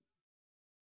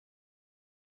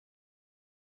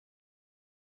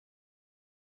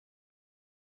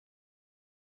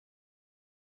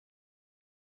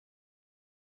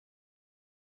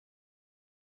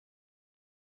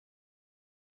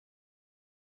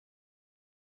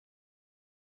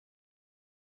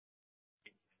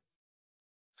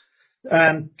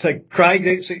 So Craig,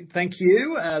 thank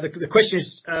you. The question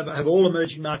is, have all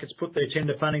emerging markets put their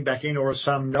tender funding back in, or are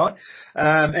some not?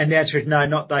 And the answer is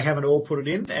no, they haven't all put it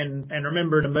in. And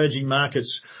remember, in emerging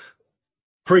markets,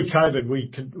 pre-COVID,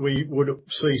 we would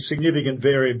see significant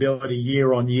variability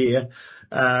year on year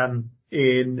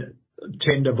in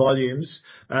tender volumes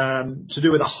to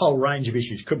do with a whole range of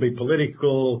issues. Could be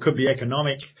political, could be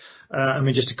economic. I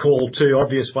mean, just to call two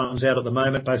obvious ones out at the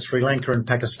moment, both Sri Lanka and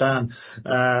Pakistan,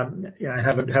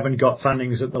 haven't got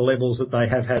fundings at the levels that they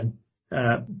have had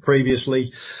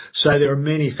previously. So there are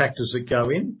many factors that go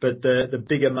in, but the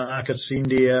bigger markets,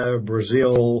 India,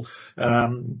 Brazil,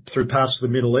 through parts of the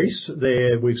Middle East,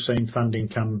 there we've seen funding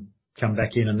come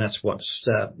back in, and that's what's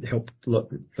helped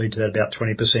lead to that about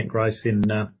 20% growth in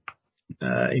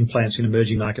implants in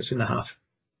emerging markets in the half.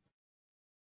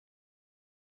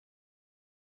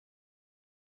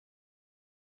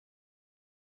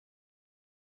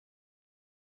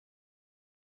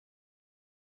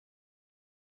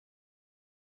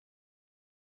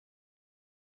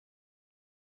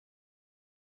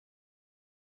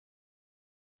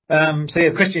 So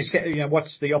yeah, the question is,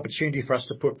 what's the opportunity for us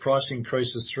to put price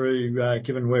increases through,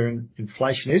 given where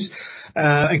inflation is?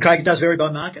 And Craig, it does vary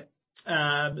by market.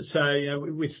 So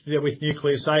with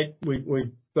Nucleus 8,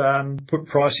 we've put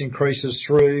price increases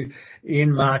through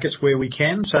in markets where we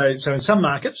can. So in some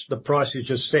markets, the price is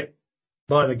just set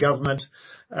by the government.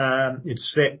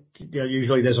 It's set,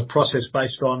 usually there's a process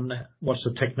based on what's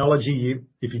the technology.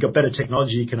 If you've got better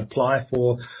technology, you can apply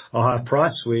for a higher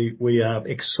price. We are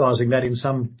exercising that in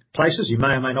some places. You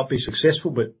may or may not be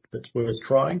successful, but it's worth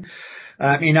trying.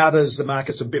 In others, the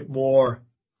market's a bit more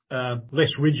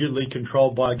less rigidly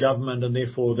controlled by government, and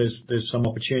therefore there's some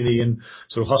opportunity in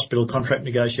sort of hospital contract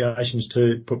negotiations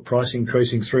to put price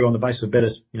increasing through on the basis of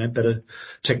better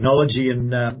technology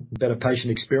and better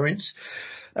patient experience.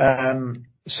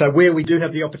 So where we do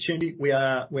have the opportunity, we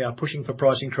are pushing for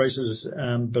price increases,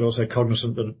 but also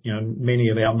cognizant that many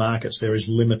of our markets there is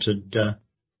limited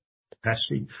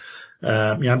capacity.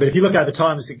 But if you look over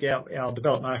time, I think our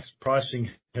developed markets pricing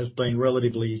has been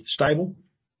relatively stable.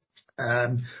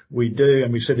 We do,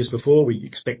 and we've said this before, we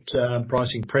expect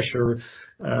pricing pressure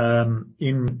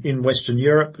in Western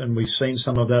Europe, and we've seen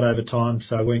some of that over time.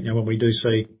 So when we do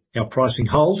see our pricing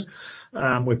hold,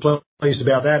 we're pleased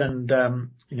about that, and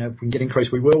if we can get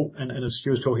increase, we will. And as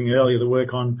Stu was talking earlier, the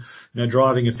work on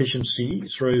driving efficiency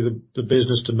through the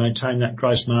business to maintain that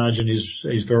gross margin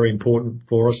is very important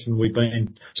for us, and we've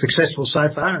been successful so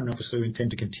far, and obviously we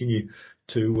intend to continue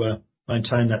to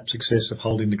maintain that success of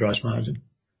holding the gross margin.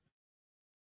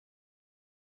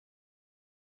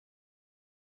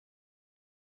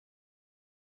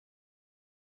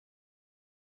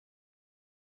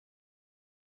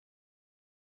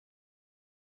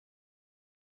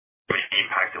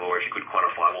 Impact, or if you could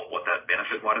quantify what that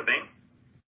benefit might have been?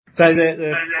 So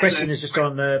the question is just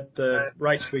on the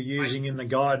rates we're using in the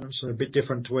guidance are a bit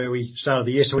different to where we started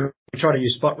the year. So we try to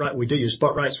use spot rate. We do use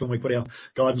spot rates when we put our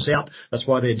guidance out. That's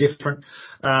why they're different.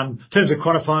 In terms of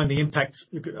quantifying the impact,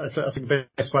 I think the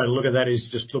best way to look at that is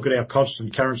just look at our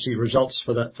constant currency results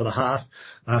for the half.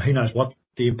 Who knows what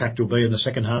the impact will be in the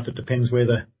second half? It depends where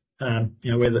the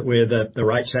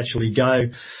rates actually go.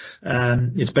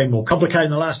 It's been more complicated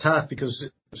in the last half because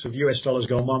the US dollar's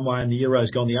gone one way and the euro's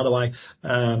gone the other way.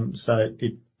 So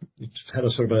it's had a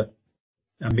sort of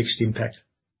a mixed impact.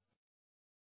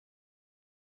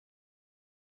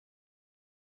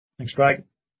 Thanks, Craig.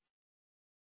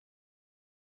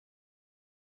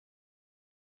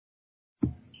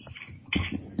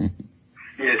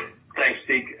 Yes, thanks,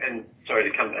 Dig. And sorry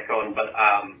to come back on, but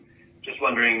just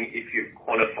wondering if you've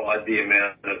quantified the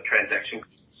amount of transactions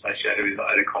associated with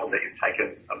Oticon that you've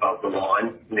taken above the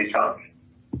line in this half.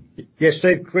 Yes,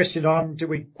 Steve, question on, did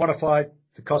we quantify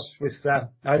the costs with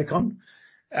Oticon?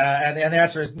 And the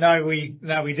answer is no, we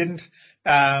didn't.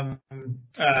 It's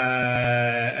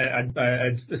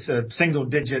a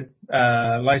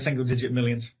low single digit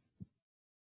millions.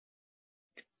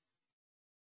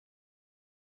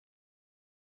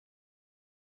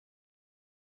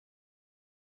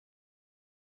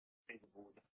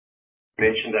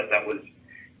 mentioned that that was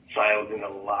sales in the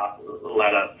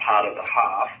latter part of the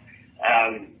half.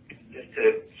 Just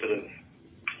to sort of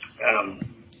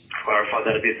clarify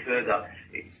that a bit further,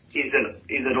 is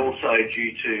it also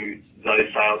due to those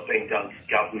sales being done to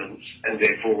governments and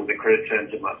therefore the credit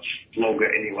terms are much longer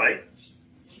anyway?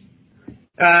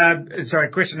 Sorry,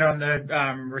 question on the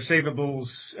receivables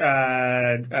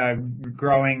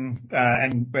growing,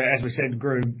 and as we said,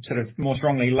 grew sort of more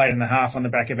strongly late in the half on the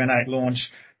back of N8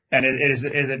 launch. And is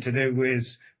it to do with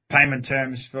payment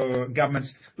terms for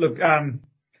governments? Look,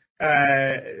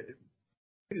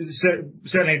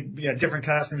 certainly, you know, different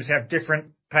customers have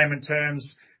different payment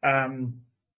terms.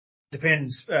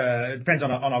 Depends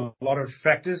on a lot of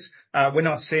factors. We're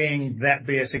not seeing that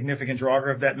be a significant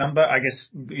driver of that number. I guess,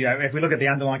 you know, if we look at the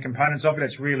underlying components of it,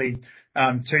 it's really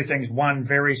two things. One,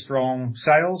 very strong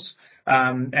sales,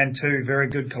 and two, very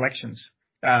good collections.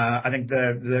 I think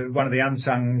the one of the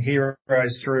unsung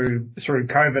heroes through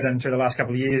COVID and through the last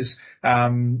couple of years,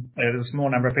 there's a small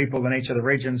number of people in each of the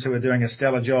regions who are doing a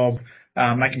stellar job,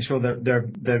 making sure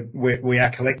that we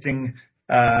are collecting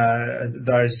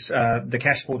the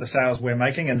cash for the sales we're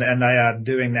making, and they are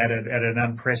doing that at an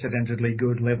unprecedentedly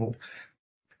good level.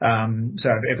 So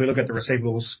if we look at the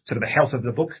receivables, sort of the health of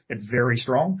the book, it's very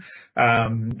strong.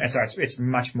 And so it's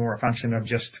much more a function of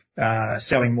just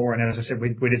selling more. And as I said, we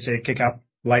did see a kick up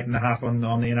late in the half on the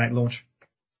N8 launch.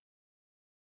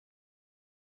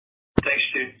 Thanks,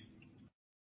 Stu.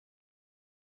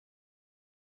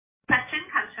 Question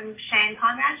comes from Shane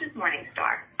Conrad with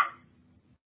Morningstar.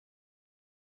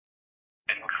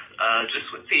 Just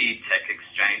with the Tech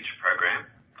Exchange program,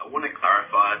 I want to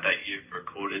clarify that you've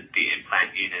recorded the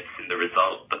implant units in the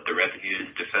result, but the revenue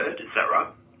is deferred. Is that right?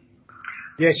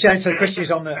 Yeah, Shane, so the question is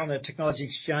on the Technology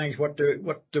Exchange, what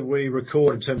do we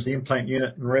record in terms of the implant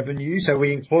unit and revenue? So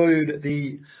we include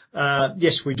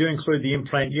yes, we do include the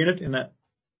implant unit in that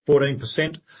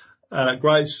 14%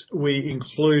 growth. We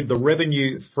include the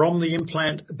revenue from the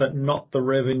implant, but not the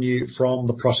revenue from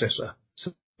the processor.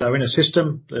 So in a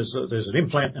system, there's an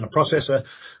implant and a processor.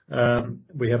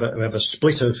 We have a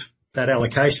split of that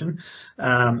allocation,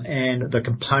 and the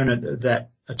component that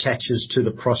attaches to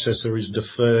the processor is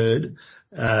deferred,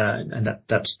 and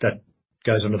that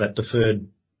goes under that deferred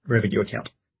revenue account.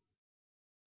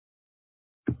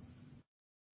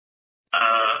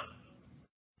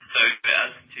 So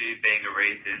as to being a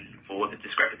reason for the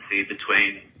discrepancy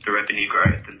between the revenue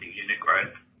growth and the unit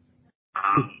growth,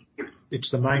 it's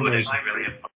the main reason.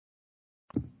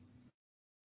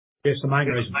 Yes, the main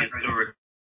reason.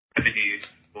 Revenue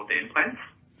for the implants?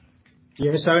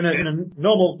 Yeah, so in a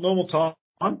normal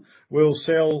time, we'll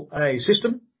sell a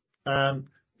system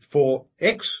for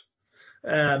X.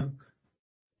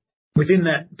 Within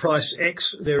that price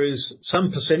X, there is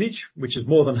some percentage, which is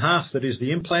more than half, that is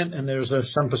the implant, and there is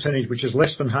some percentage which is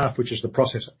less than half, which is the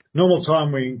processor. Normal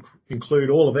time, we include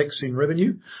all of X in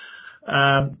revenue.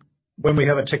 When we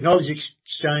have a Technology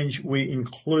Exchange, we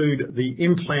include the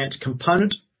implant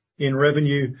component in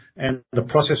revenue, and the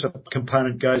processor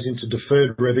component goes into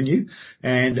deferred revenue.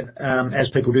 And as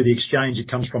people do the exchange, it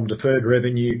comes from deferred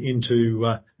revenue into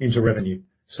revenue.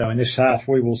 So in this half,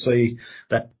 we will see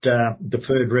that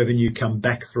deferred revenue come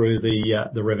back through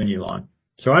the revenue line.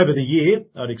 So over the year,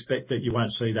 I'd expect that you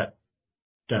won't see that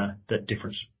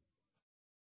difference.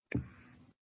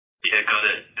 Yeah, got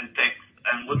it. And thanks.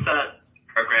 And was that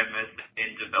program mostly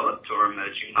in developed or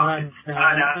emerging markets?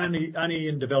 Only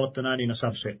in developed and only in a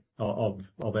subset of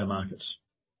our markets.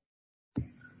 Okay,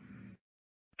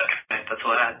 that's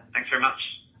all I had. Thanks very much.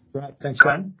 Right. Thanks,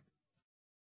 Shane.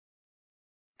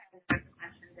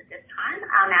 Questions at this time.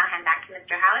 I'll now hand back to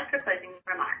Mr. Howitt for closing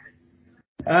remarks.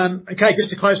 Okay, just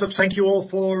to close up, thank you all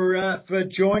for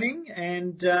joining,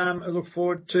 and I look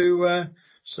forward to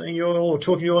seeing you all or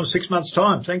talking to you all in 6 months'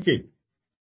 time. Thank you.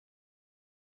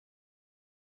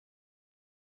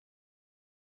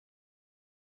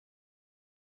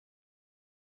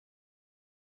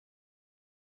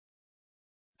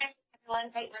 Thanks,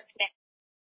 everyone. Great work today.